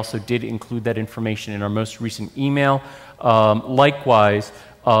 We also did include that information in our most recent email. Likewise,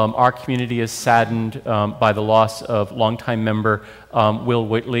 our community is saddened by the loss of longtime member Will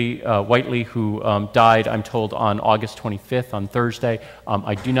Whiteley, who died, I'm told, on August 25th, on Thursday.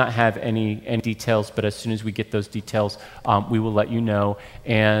 I do not have any details, but as soon as we get those details, we will let you know.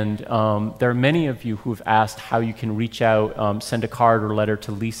 And there are many of you who have asked how you can reach out, send a card or letter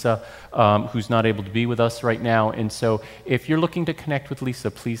to Lisa, who's not able to be with us right now. And so if you're looking to connect with Lisa,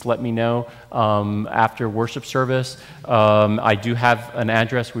 please let me know after worship service. I do have an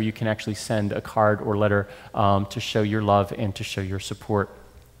address where you can actually send a card or letter to show your love and to show your support.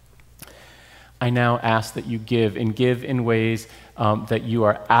 I now ask that you give, and give in ways that you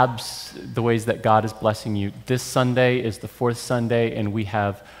are the ways that God is blessing you. This Sunday is the fourth Sunday, and we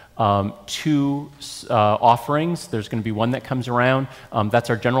have two offerings. There's going to be one that comes around. That's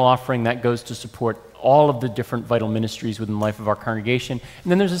our general offering. That goes to support all of the different vital ministries within the life of our congregation.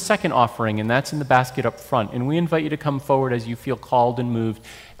 And then there's a second offering, and that's in the basket up front. And we invite you to come forward as you feel called and moved.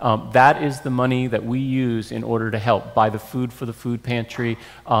 That is the money that we use in order to help buy the food for the food pantry,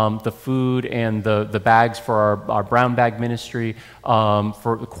 the food and the bags for our brown bag ministry,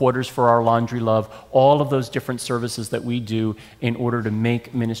 for the quarters for our Laundry Love, all of those different services that we do in order to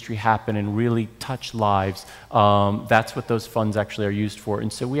make ministry happen and really touch lives. That's what those funds actually are used for.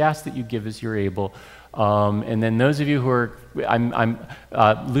 And so we ask that you give as you're able. And then those of you who are,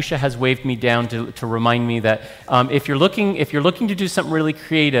 Lucia has waved me down to remind me that if you're looking to do something really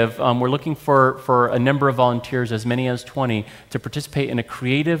creative, we're looking for a number of volunteers, as many as 20, to participate in a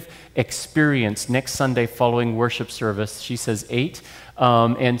creative experience next Sunday following worship service. She says 8.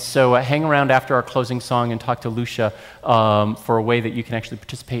 And so hang around after our closing song and talk to Lucia for a way that you can actually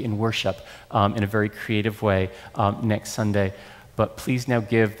participate in worship in a very creative way next Sunday. But please now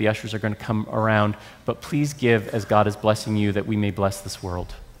give. The ushers are going to come around. But please give as God is blessing you, that we may bless this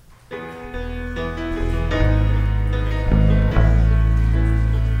world.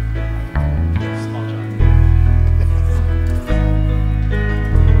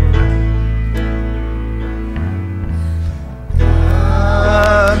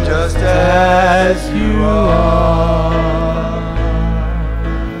 Come just as you are.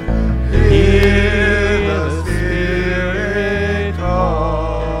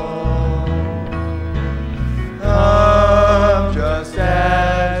 Just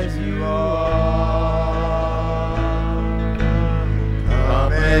as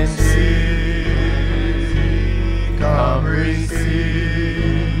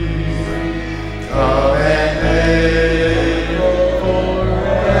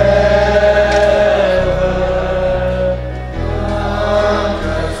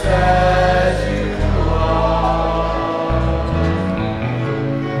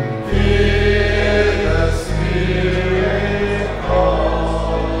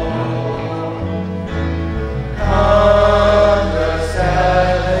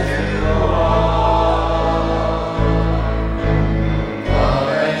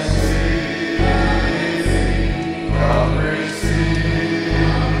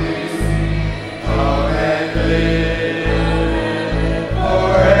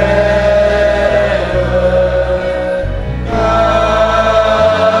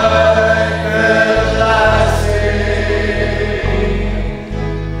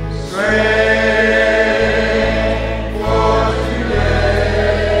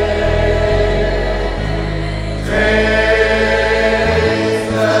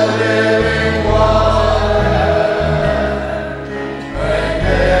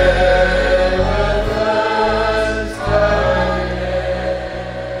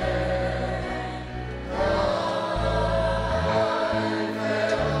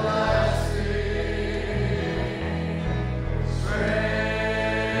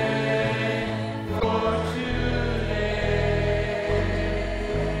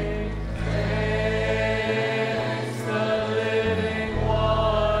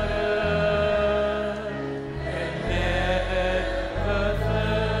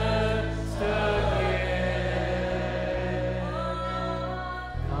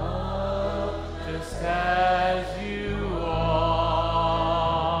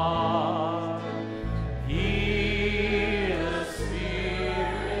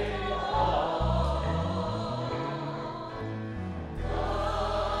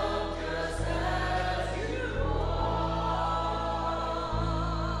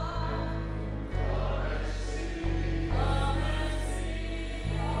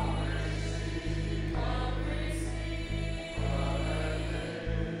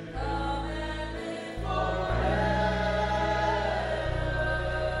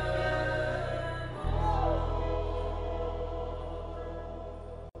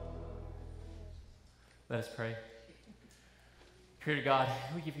Let us pray. Creator God,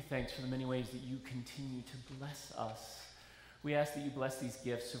 we give you thanks for the many ways that you continue to bless us. We ask that you bless these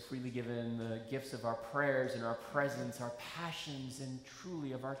gifts so freely given, the gifts of our prayers and our presence, our passions, and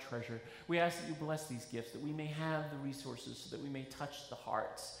truly of our treasure. We ask that you bless these gifts, that we may have the resources so that we may touch the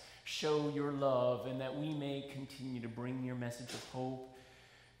hearts, show your love, and that we may continue to bring your message of hope,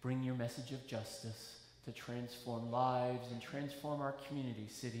 bring your message of justice to transform lives and transform our community,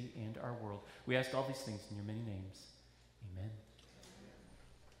 city, and our world. We ask all these things in your many names. Amen.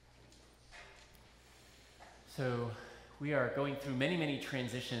 So, we are going through many, many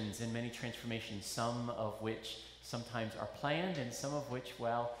transitions and many transformations, some of which sometimes are planned and some of which,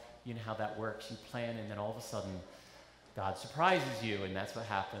 well, you know how that works. You plan and then all of a sudden God surprises you, and that's what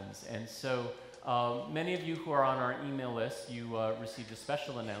happens. And so many of you who are on our email list, you received a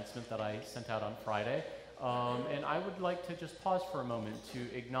special announcement that I sent out on Friday. And I would like to just pause for a moment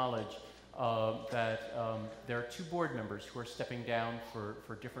to acknowledge that there are 2 board members who are stepping down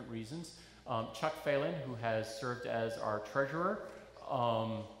for different reasons. Chuck Phelan, who has served as our treasurer,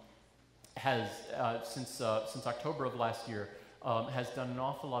 has, since October of last year, has done an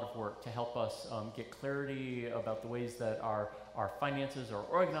awful lot of work to help us get clarity about the ways that our finances are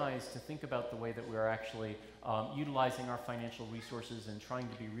organized, to think about the way that we are actually utilizing our financial resources and trying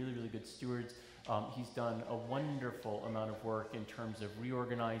to be really, really good stewards. He's done a wonderful amount of work in terms of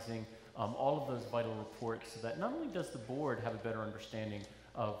reorganizing all of those vital reports so that not only does the board have a better understanding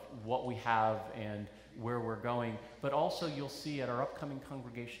of what we have and where we're going, but also you'll see at our upcoming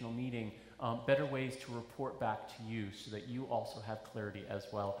congregational meeting better ways to report back to you so that you also have clarity as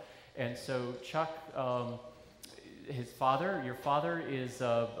well. And so Chuck, your father is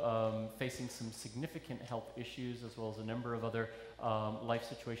facing some significant health issues, as well as a number of other life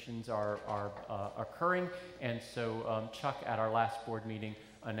situations are occurring. And so Chuck, at our last board meeting,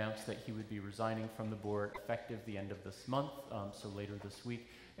 announced that he would be resigning from the board effective the end of this month, so later this week.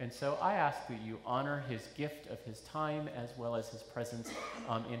 And so I ask that you honor his gift of his time as well as his presence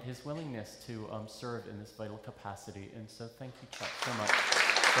and his willingness to serve in this vital capacity. And so thank you, Chuck, so much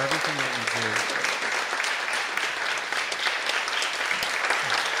for everything that you do.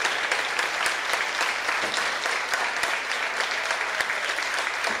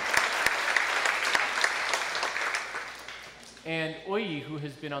 And Oyi, who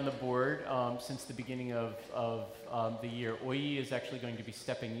has been on the board since the beginning of the year, Oyi is actually going to be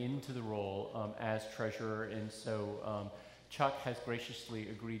stepping into the role as treasurer, and so Chuck has graciously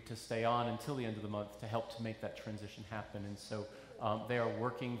agreed to stay on until the end of the month to help to make that transition happen. And so they are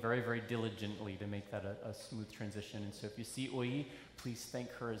working very, very diligently to make that a smooth transition. And so if you see Oyi, please thank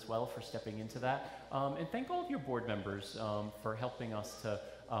her as well for stepping into that. And thank all of your board members for helping us to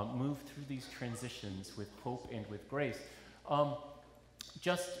move through these transitions with hope and with grace.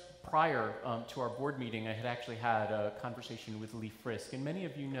 Just prior to our board meeting, I had actually had a conversation with Lee Frisk, and many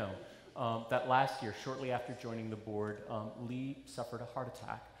of you know that last year, shortly after joining the board, Lee suffered a heart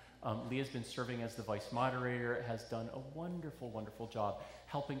attack. Lee has been serving as the vice moderator, has done a wonderful, wonderful job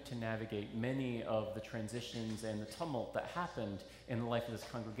helping to navigate many of the transitions and the tumult that happened in the life of this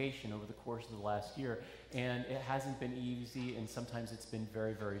congregation over the course of the last year, and it hasn't been easy, and sometimes it's been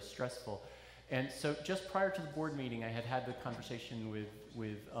very, very stressful. And so just prior to the board meeting, I had the conversation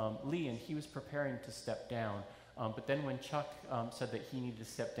with Lee, and he was preparing to step down. But then when Chuck said that he needed to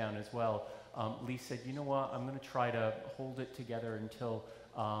step down as well, Lee said, you know what, I'm going to try to hold it together until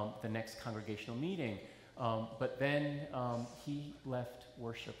the next congregational meeting. But then he left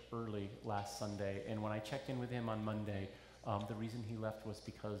worship early last Sunday, and when I checked in with him on Monday, the reason he left was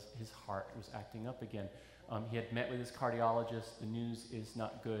because his heart was acting up again. He had met with his cardiologist. The news is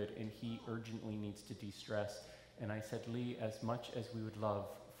not good, and he urgently needs to de-stress. And I said, Lee, as much as we would love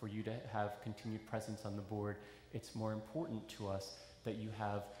for you to have continued presence on the board, it's more important to us that you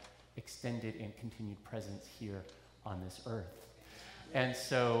have extended and continued presence here on this earth. And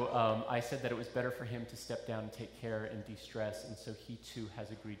so I said that it was better for him to step down and take care and de-stress, and so he too has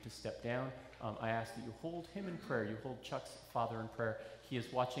agreed to step down. I ask that you hold him in prayer. You hold Chuck's father in prayer. He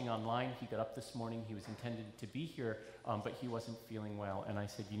is watching online. He got up this morning. He was intended to be here, but he wasn't feeling well, and I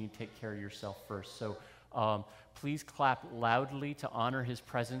said, you need to take care of yourself first. So please clap loudly to honor his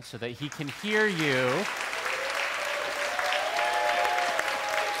presence so that he can hear you.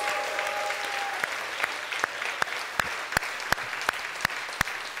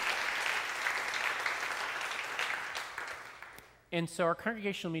 And so our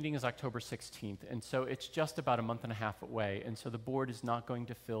congregational meeting is October 16th, and so it's just about a month and a half away, and so the board is not going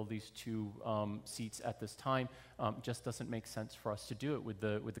to fill these 2 seats at this time. It just doesn't make sense for us to do it with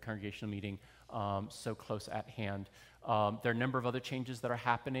the congregational meeting so close at hand. There are a number of other changes that are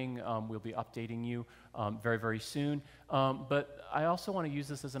happening. We'll be updating you very, very soon. But I also want to use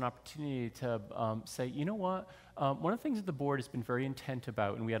this as an opportunity to say, you know what? One of the things that the board has been very intent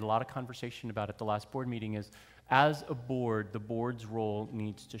about, and we had a lot of conversation about at the last board meeting, is as a board, the board's role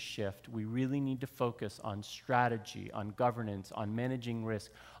needs to shift. We really need to focus on strategy, on governance, on managing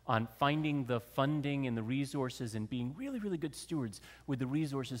risk, on finding the funding and the resources and being really, really good stewards with the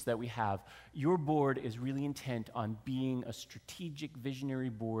resources that we have. Your board is really intent on being a strategic, visionary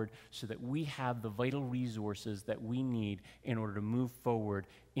board so that we have the vital resources that we need in order to move forward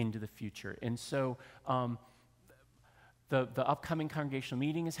into the future. And so, the upcoming congregational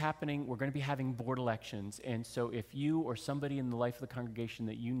meeting is happening. We're going to be having board elections. And so if you or somebody in the life of the congregation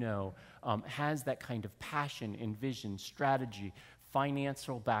that you know has that kind of passion and vision, strategy,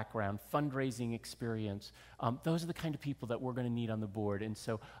 financial background, fundraising experience, those are the kind of people that we're going to need on the board. And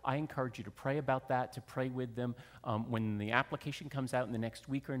so I encourage you to pray about that, to pray with them. When the application comes out in the next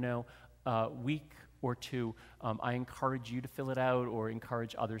week or 2, I encourage you to fill it out or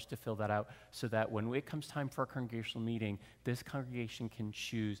encourage others to fill that out so that when it comes time for our congregational meeting, this congregation can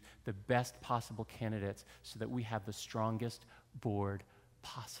choose the best possible candidates so that we have the strongest board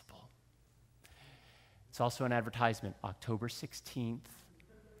possible. It's also an advertisement, October 16th,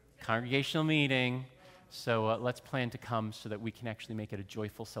 congregational meeting. So let's plan to come so that we can actually make it a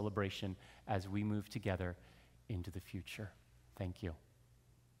joyful celebration as we move together into the future. Thank you.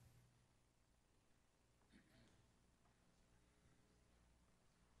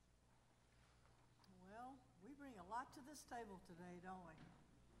 To this table today, don't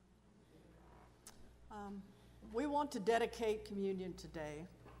we? We want to dedicate communion today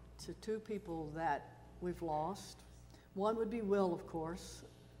to 2 people that we've lost. One would be Will, of course.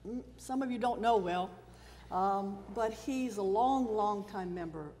 Some of you don't know Will, but he's a long time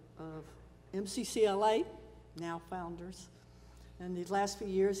member of MCC LA, now Founders. And these last few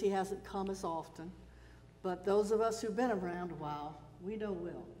years, he hasn't come as often. But those of us who've been around a while, we know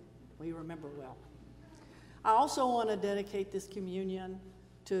Will. We remember Will. I also want to dedicate this communion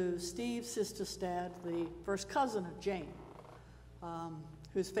to Steve Sistestad, the first cousin of Jane,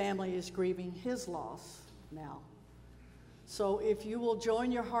 whose family is grieving his loss now. So if you will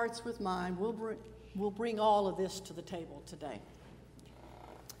join your hearts with mine, we'll bring all of this to the table today.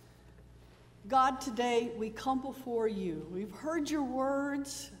 God, today we come before you. We've heard your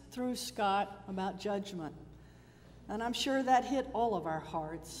words through Scott about judgment, and I'm sure that hit all of our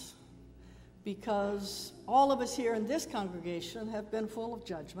hearts, because all of us here in this congregation have been full of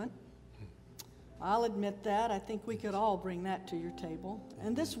judgment. I'll admit that. I think we could all bring that to your table.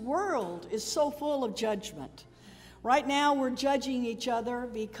 And this world is so full of judgment. Right now, we're judging each other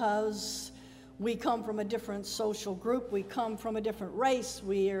because we come from a different social group. We come from a different race.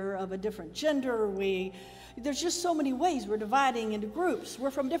 We are of a different gender. There's just so many ways we're dividing into groups. We're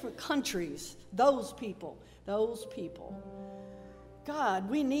from different countries. Those people. God,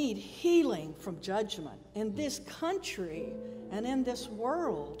 we need healing from judgment. In this country and in this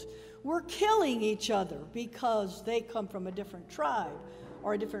world, we're killing each other because they come from a different tribe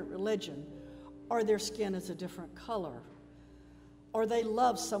or a different religion, or their skin is a different color, or they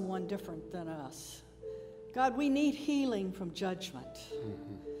love someone different than us. God, we need healing from judgment.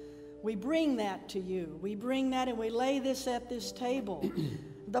 We bring that to you. We bring that and we lay this at this table.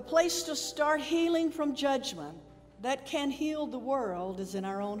 The place to start healing from judgment that can heal the world is in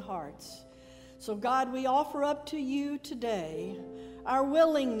our own hearts. So God, we offer up to you today our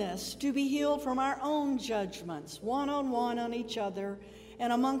willingness to be healed from our own judgments, one-on-one on each other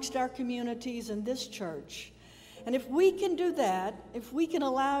and amongst our communities in this church. And if we can do that, if we can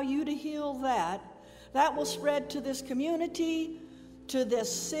allow you to heal that, that will spread to this community, to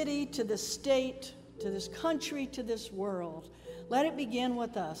this city, to this state, to this country, to this world. Let it begin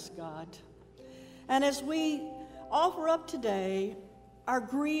with us, God. And as we offer up today our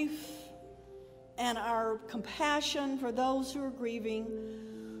grief and our compassion for those who are grieving,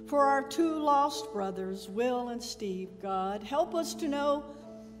 for our 2 lost brothers, Will and Steve, God, help us to know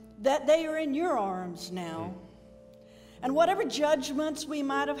that they are in your arms now. And whatever judgments we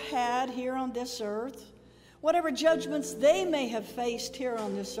might have had here on this earth, whatever judgments they may have faced here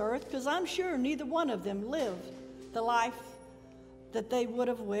on this earth, because I'm sure neither one of them lived the life that they would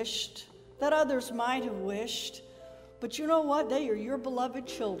have wished, that others might have wished. But you know what? They are your beloved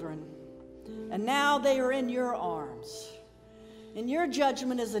children. And now they are in your arms. And your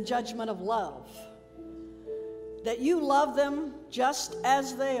judgment is a judgment of love. that you love them just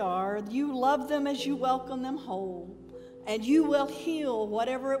as they are. You love them as you welcome them whole. And you will heal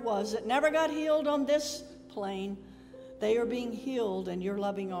whatever it was that never got healed on this plane. They are being healed in your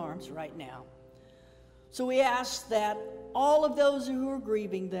loving arms right now. So we ask that all of those who are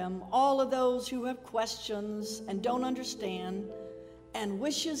grieving them, all of those who have questions and don't understand, and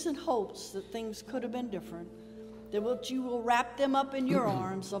wishes and hopes that things could have been different, that you will wrap them up in your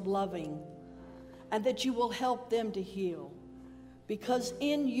arms of loving, and that you will help them to heal. Because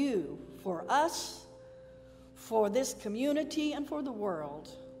in you, for us, for this community, and for the world,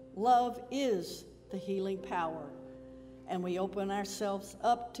 love is the healing power. And we open ourselves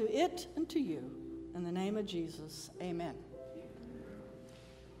up to it and to you. In the name of Jesus, amen.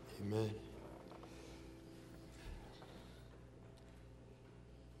 Amen.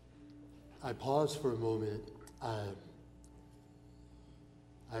 I pause for a moment. I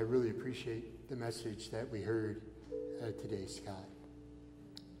really appreciate the message that we heard today, Scott.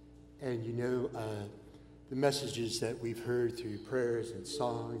 And you know, the messages that we've heard through prayers and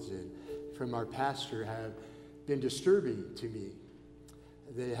songs and from our pastor have been disturbing to me.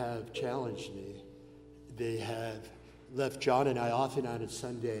 They have challenged me. They have left John and I often on a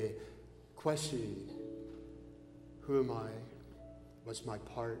Sunday questioning, who am I? What's my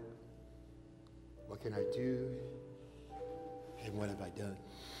part? What can I do? And what have I done?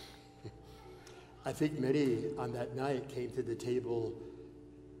 I think many on that night came to the table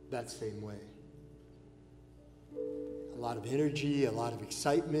that same way. A lot of energy, a lot of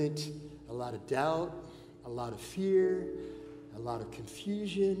excitement, a lot of doubt, a lot of fear, a lot of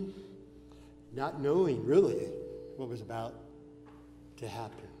confusion, not knowing really what was about to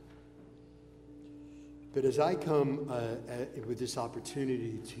happen. But as I come with this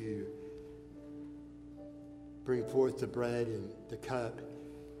opportunity to bring forth the bread and the cup,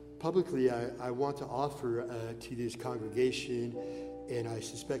 publicly I want to offer to this congregation, and I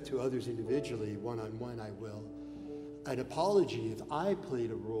suspect to others individually, one-on-one I will, an apology if I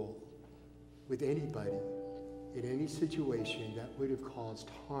played a role with anybody in any situation that would have caused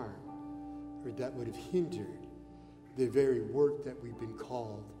harm or that would have hindered the very work that we've been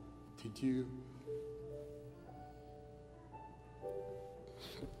called to do.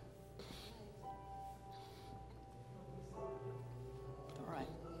 All right.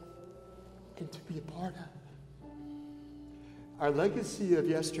 And to be a part of. Our legacy of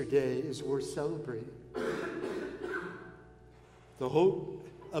yesterday is worth celebrating. The hope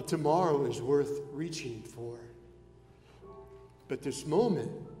of tomorrow is worth reaching for. But this moment,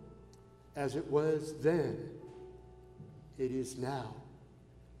 as it was then, it is now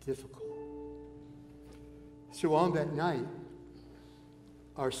difficult. So on that night,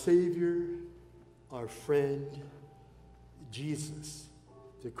 our Savior, our friend, Jesus,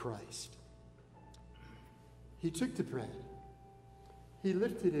 the Christ, he took the bread, he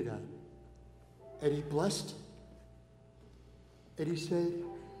lifted it up, and he blessed it. And he said,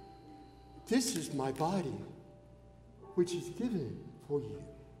 "This is my body, which is given for you.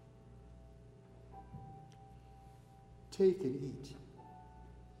 Take and eat,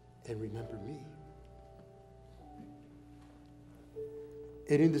 and remember me."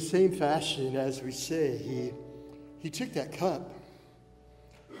 And in the same fashion, as we say, he took that cup,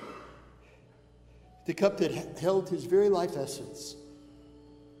 the cup that held his very life essence,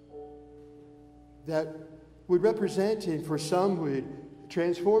 that would represent and for some would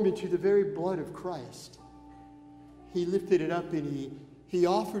transform into the very blood of Christ. He lifted it up and he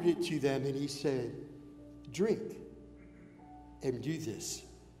offered it to them and he said, "Drink and do this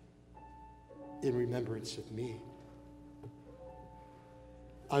in remembrance of me."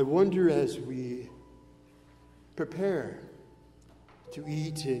 I wonder as we prepare to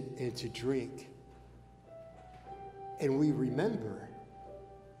eat and to drink and we remember,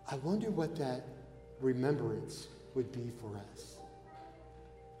 I wonder what that remembrance would be for us.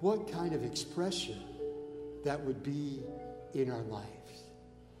 What kind of expression that would be in our lives.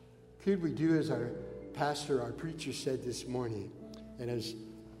 Could we do as our pastor, our preacher said this morning, and as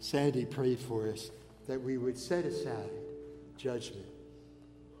Sandy prayed for us, that we would set aside judgment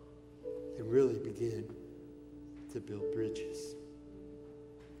and really begin to build bridges.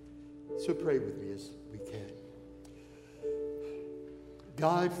 So pray with me as we can.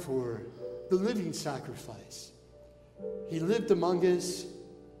 God, for the living sacrifice, he lived among us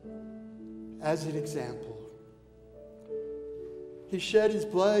as an example. He shed his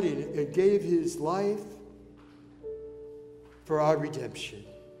blood and gave his life for our redemption.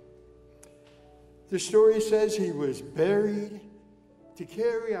 The story says he was buried to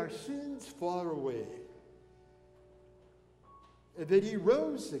carry our sins far away, and that he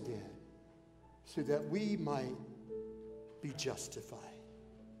rose again so that we might be justified.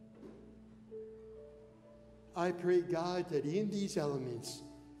 I pray, God, that in these elements,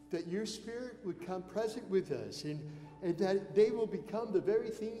 that your Spirit would come present with us and that they will become the very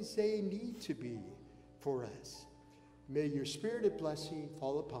things they need to be for us. May your Spirit of blessing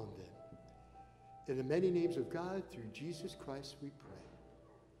fall upon them. In the many names of God, through Jesus Christ we pray.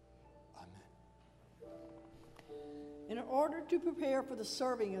 In order to prepare for the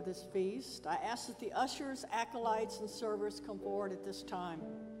serving of this feast, I ask that the ushers, acolytes, and servers come forward at this time.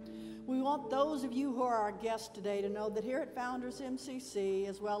 We want those of you who are our guests today to know that here at Founders MCC,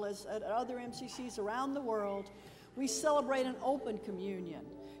 as well as at other MCCs around the world, we celebrate an open communion.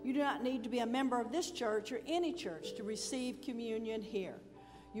 You do not need to be a member of this church or any church to receive communion here.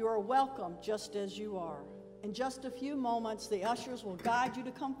 You are welcome just as you are. In just a few moments, the ushers will guide you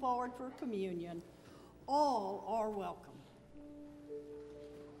to come forward for communion. All are welcome.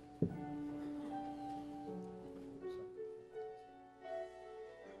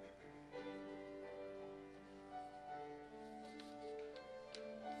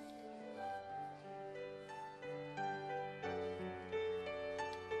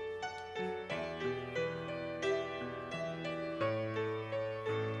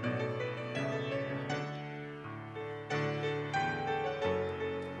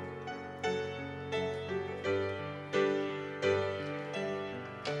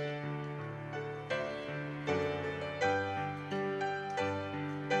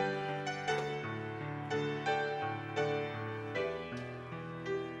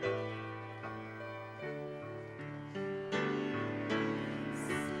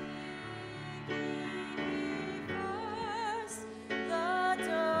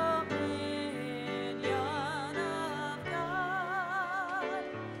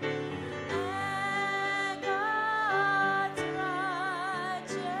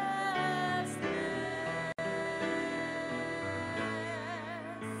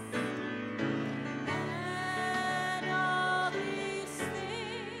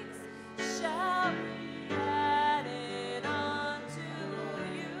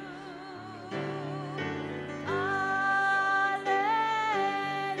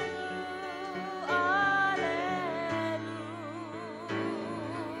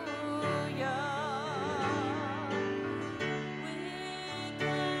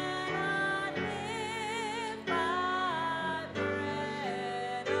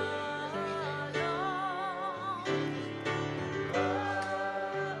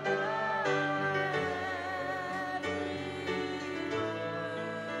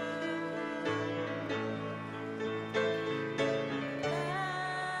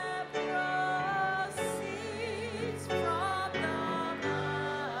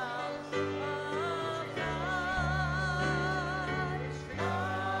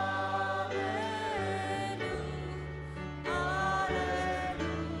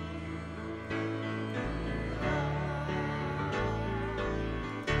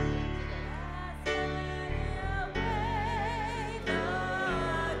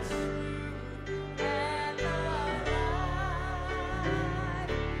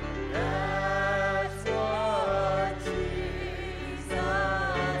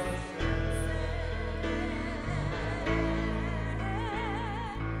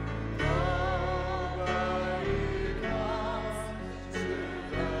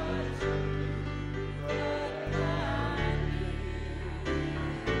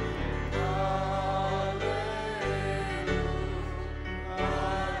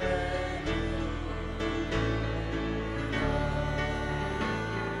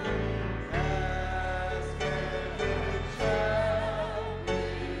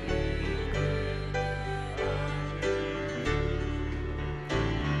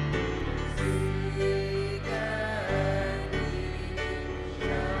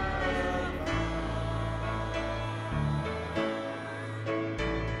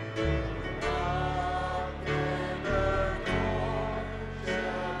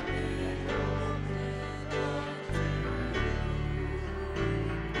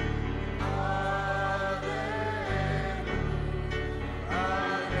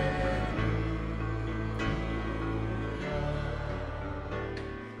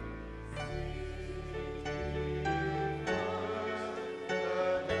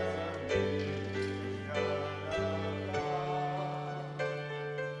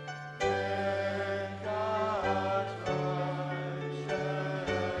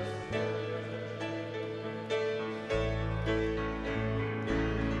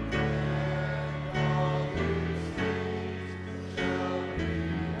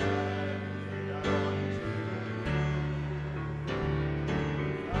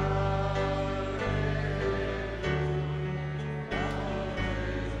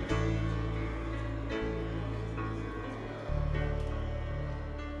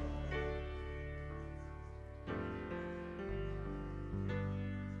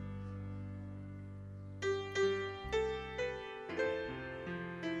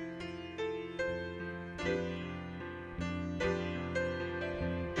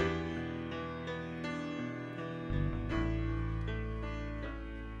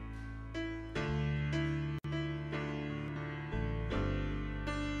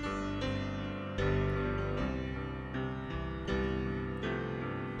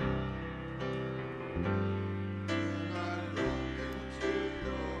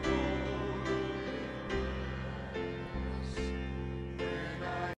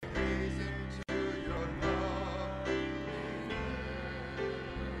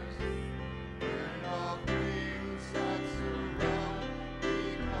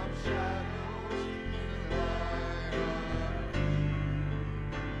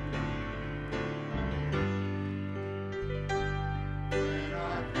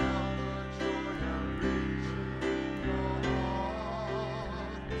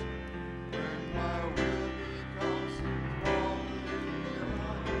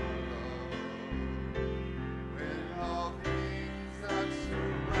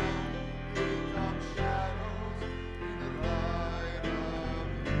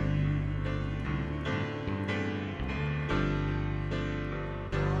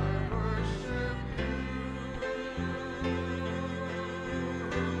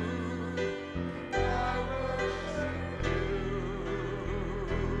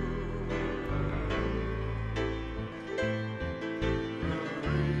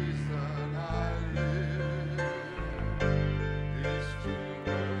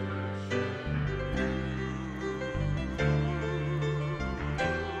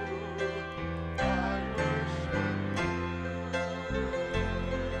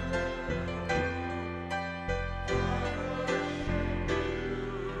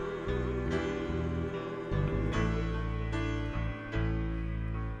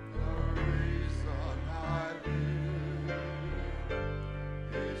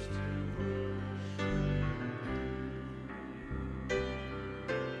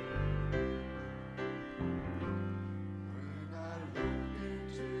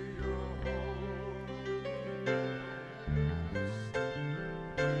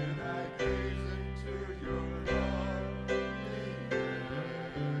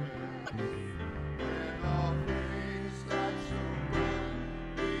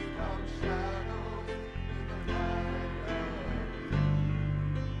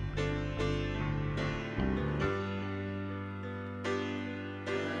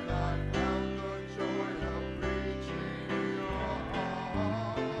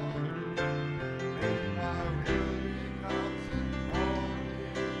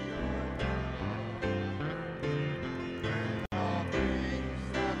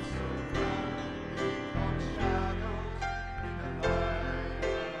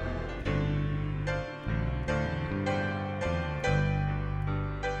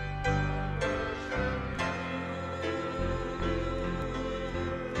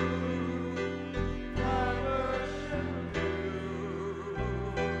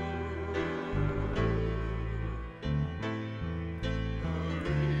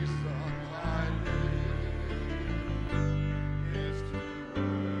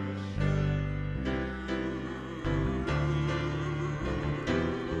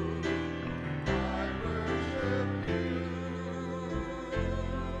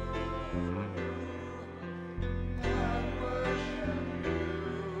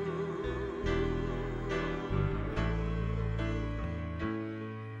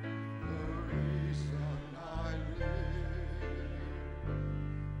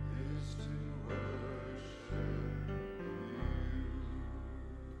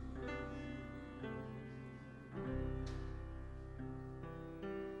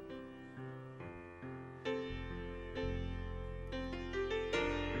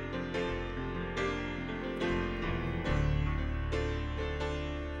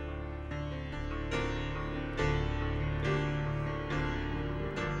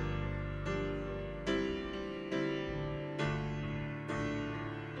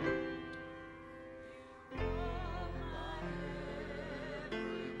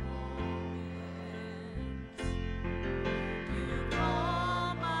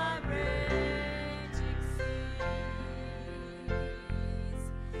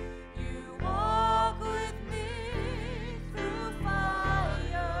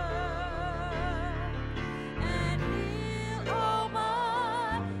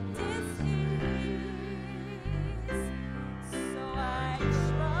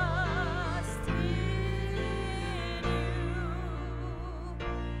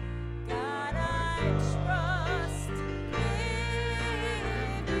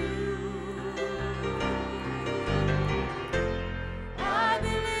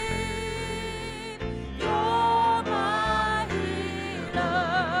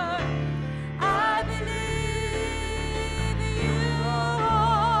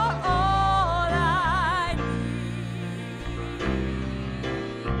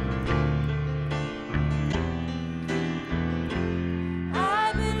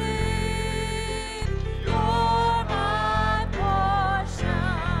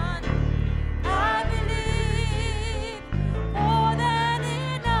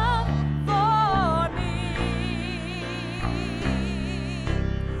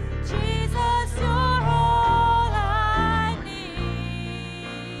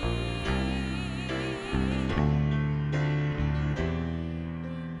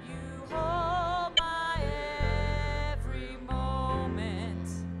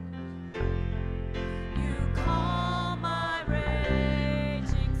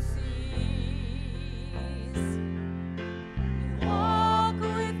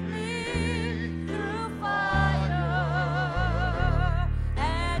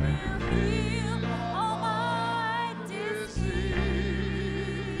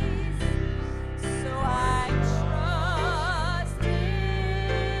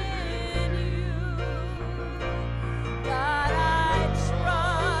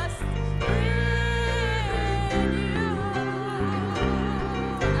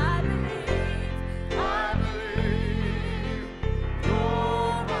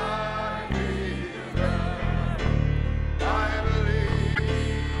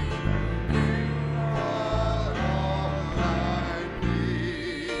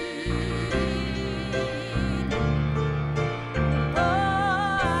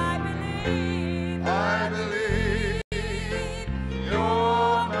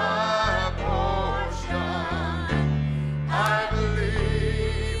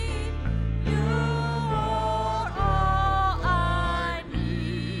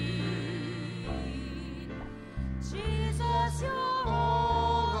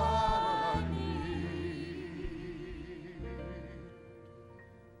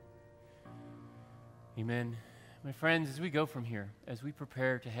 Amen. My friends, as we go from here, as we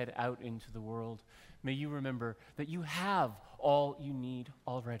prepare to head out into the world, may you remember that you have all you need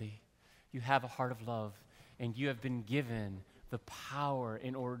already. You have a heart of love, and you have been given the power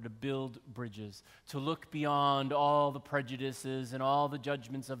in order to build bridges, to look beyond all the prejudices and all the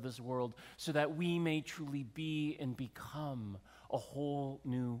judgments of this world, so that we may truly be and become a whole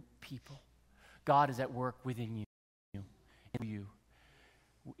new people. God is at work within you and you.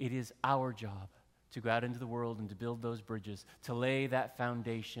 It is our job to go out into the world and to build those bridges, to lay that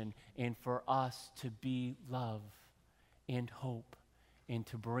foundation, and for us to be love and hope and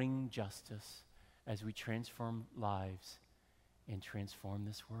to bring justice as we transform lives and transform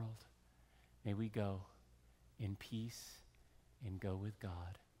this world. May we go in peace and go with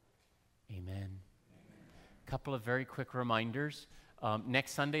God. Amen. A couple of very quick reminders.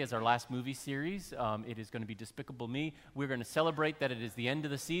 Next Sunday is our last movie series. It is going to be Despicable Me. We're going to celebrate that it is the end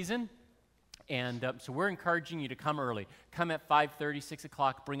of the season. And so we're encouraging you to come early. Come at 5:30, 6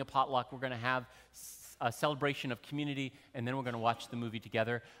 o'clock, bring a potluck. We're going to have a celebration of community, and then we're going to watch the movie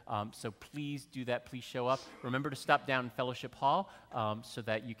together. So please do that. Please show up. Remember to stop down in Fellowship Hall so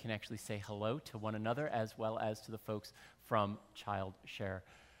that you can actually say hello to one another as well as to the folks from Child Share.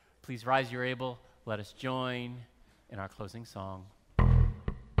 Please rise, you're able. Let us join in our closing song.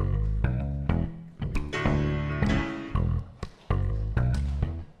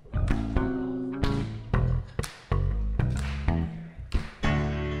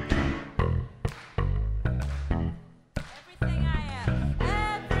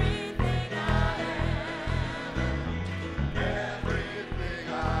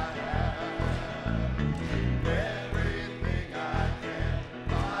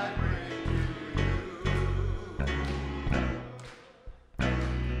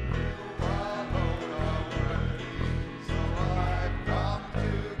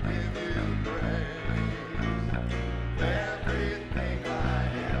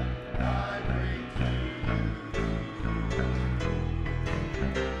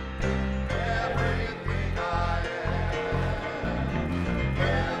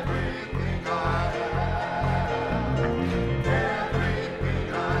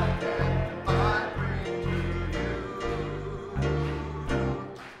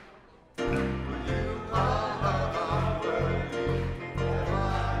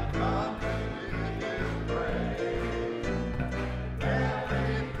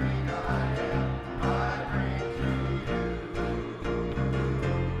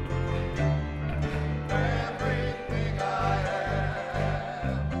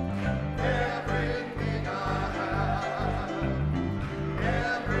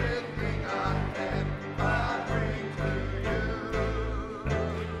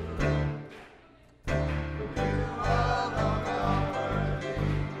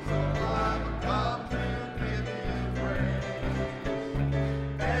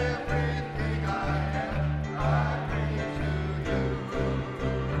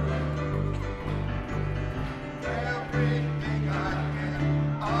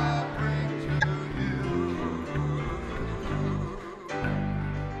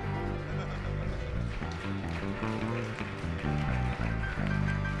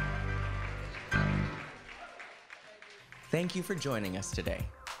 Thank you for joining us today.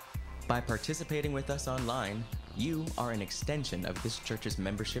 By participating with us online, you are an extension of this church's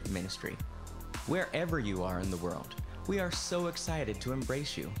membership ministry. Wherever you are in the world, we are so excited to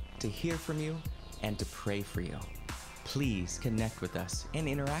embrace you, to hear from you, and to pray for you. Please connect with us and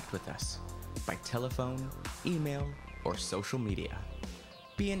interact with us by telephone, email, or social media.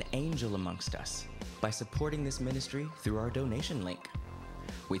 Be an angel amongst us by supporting this ministry through our donation link.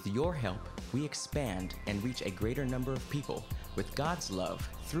 With your help, we expand and reach a greater number of people with God's love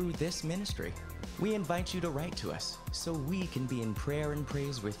through this ministry. We invite you to write to us so we can be in prayer and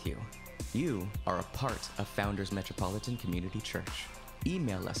praise with you. You are a part of Founders Metropolitan Community Church.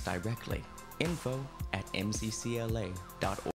 Email us directly, info@mccla.org.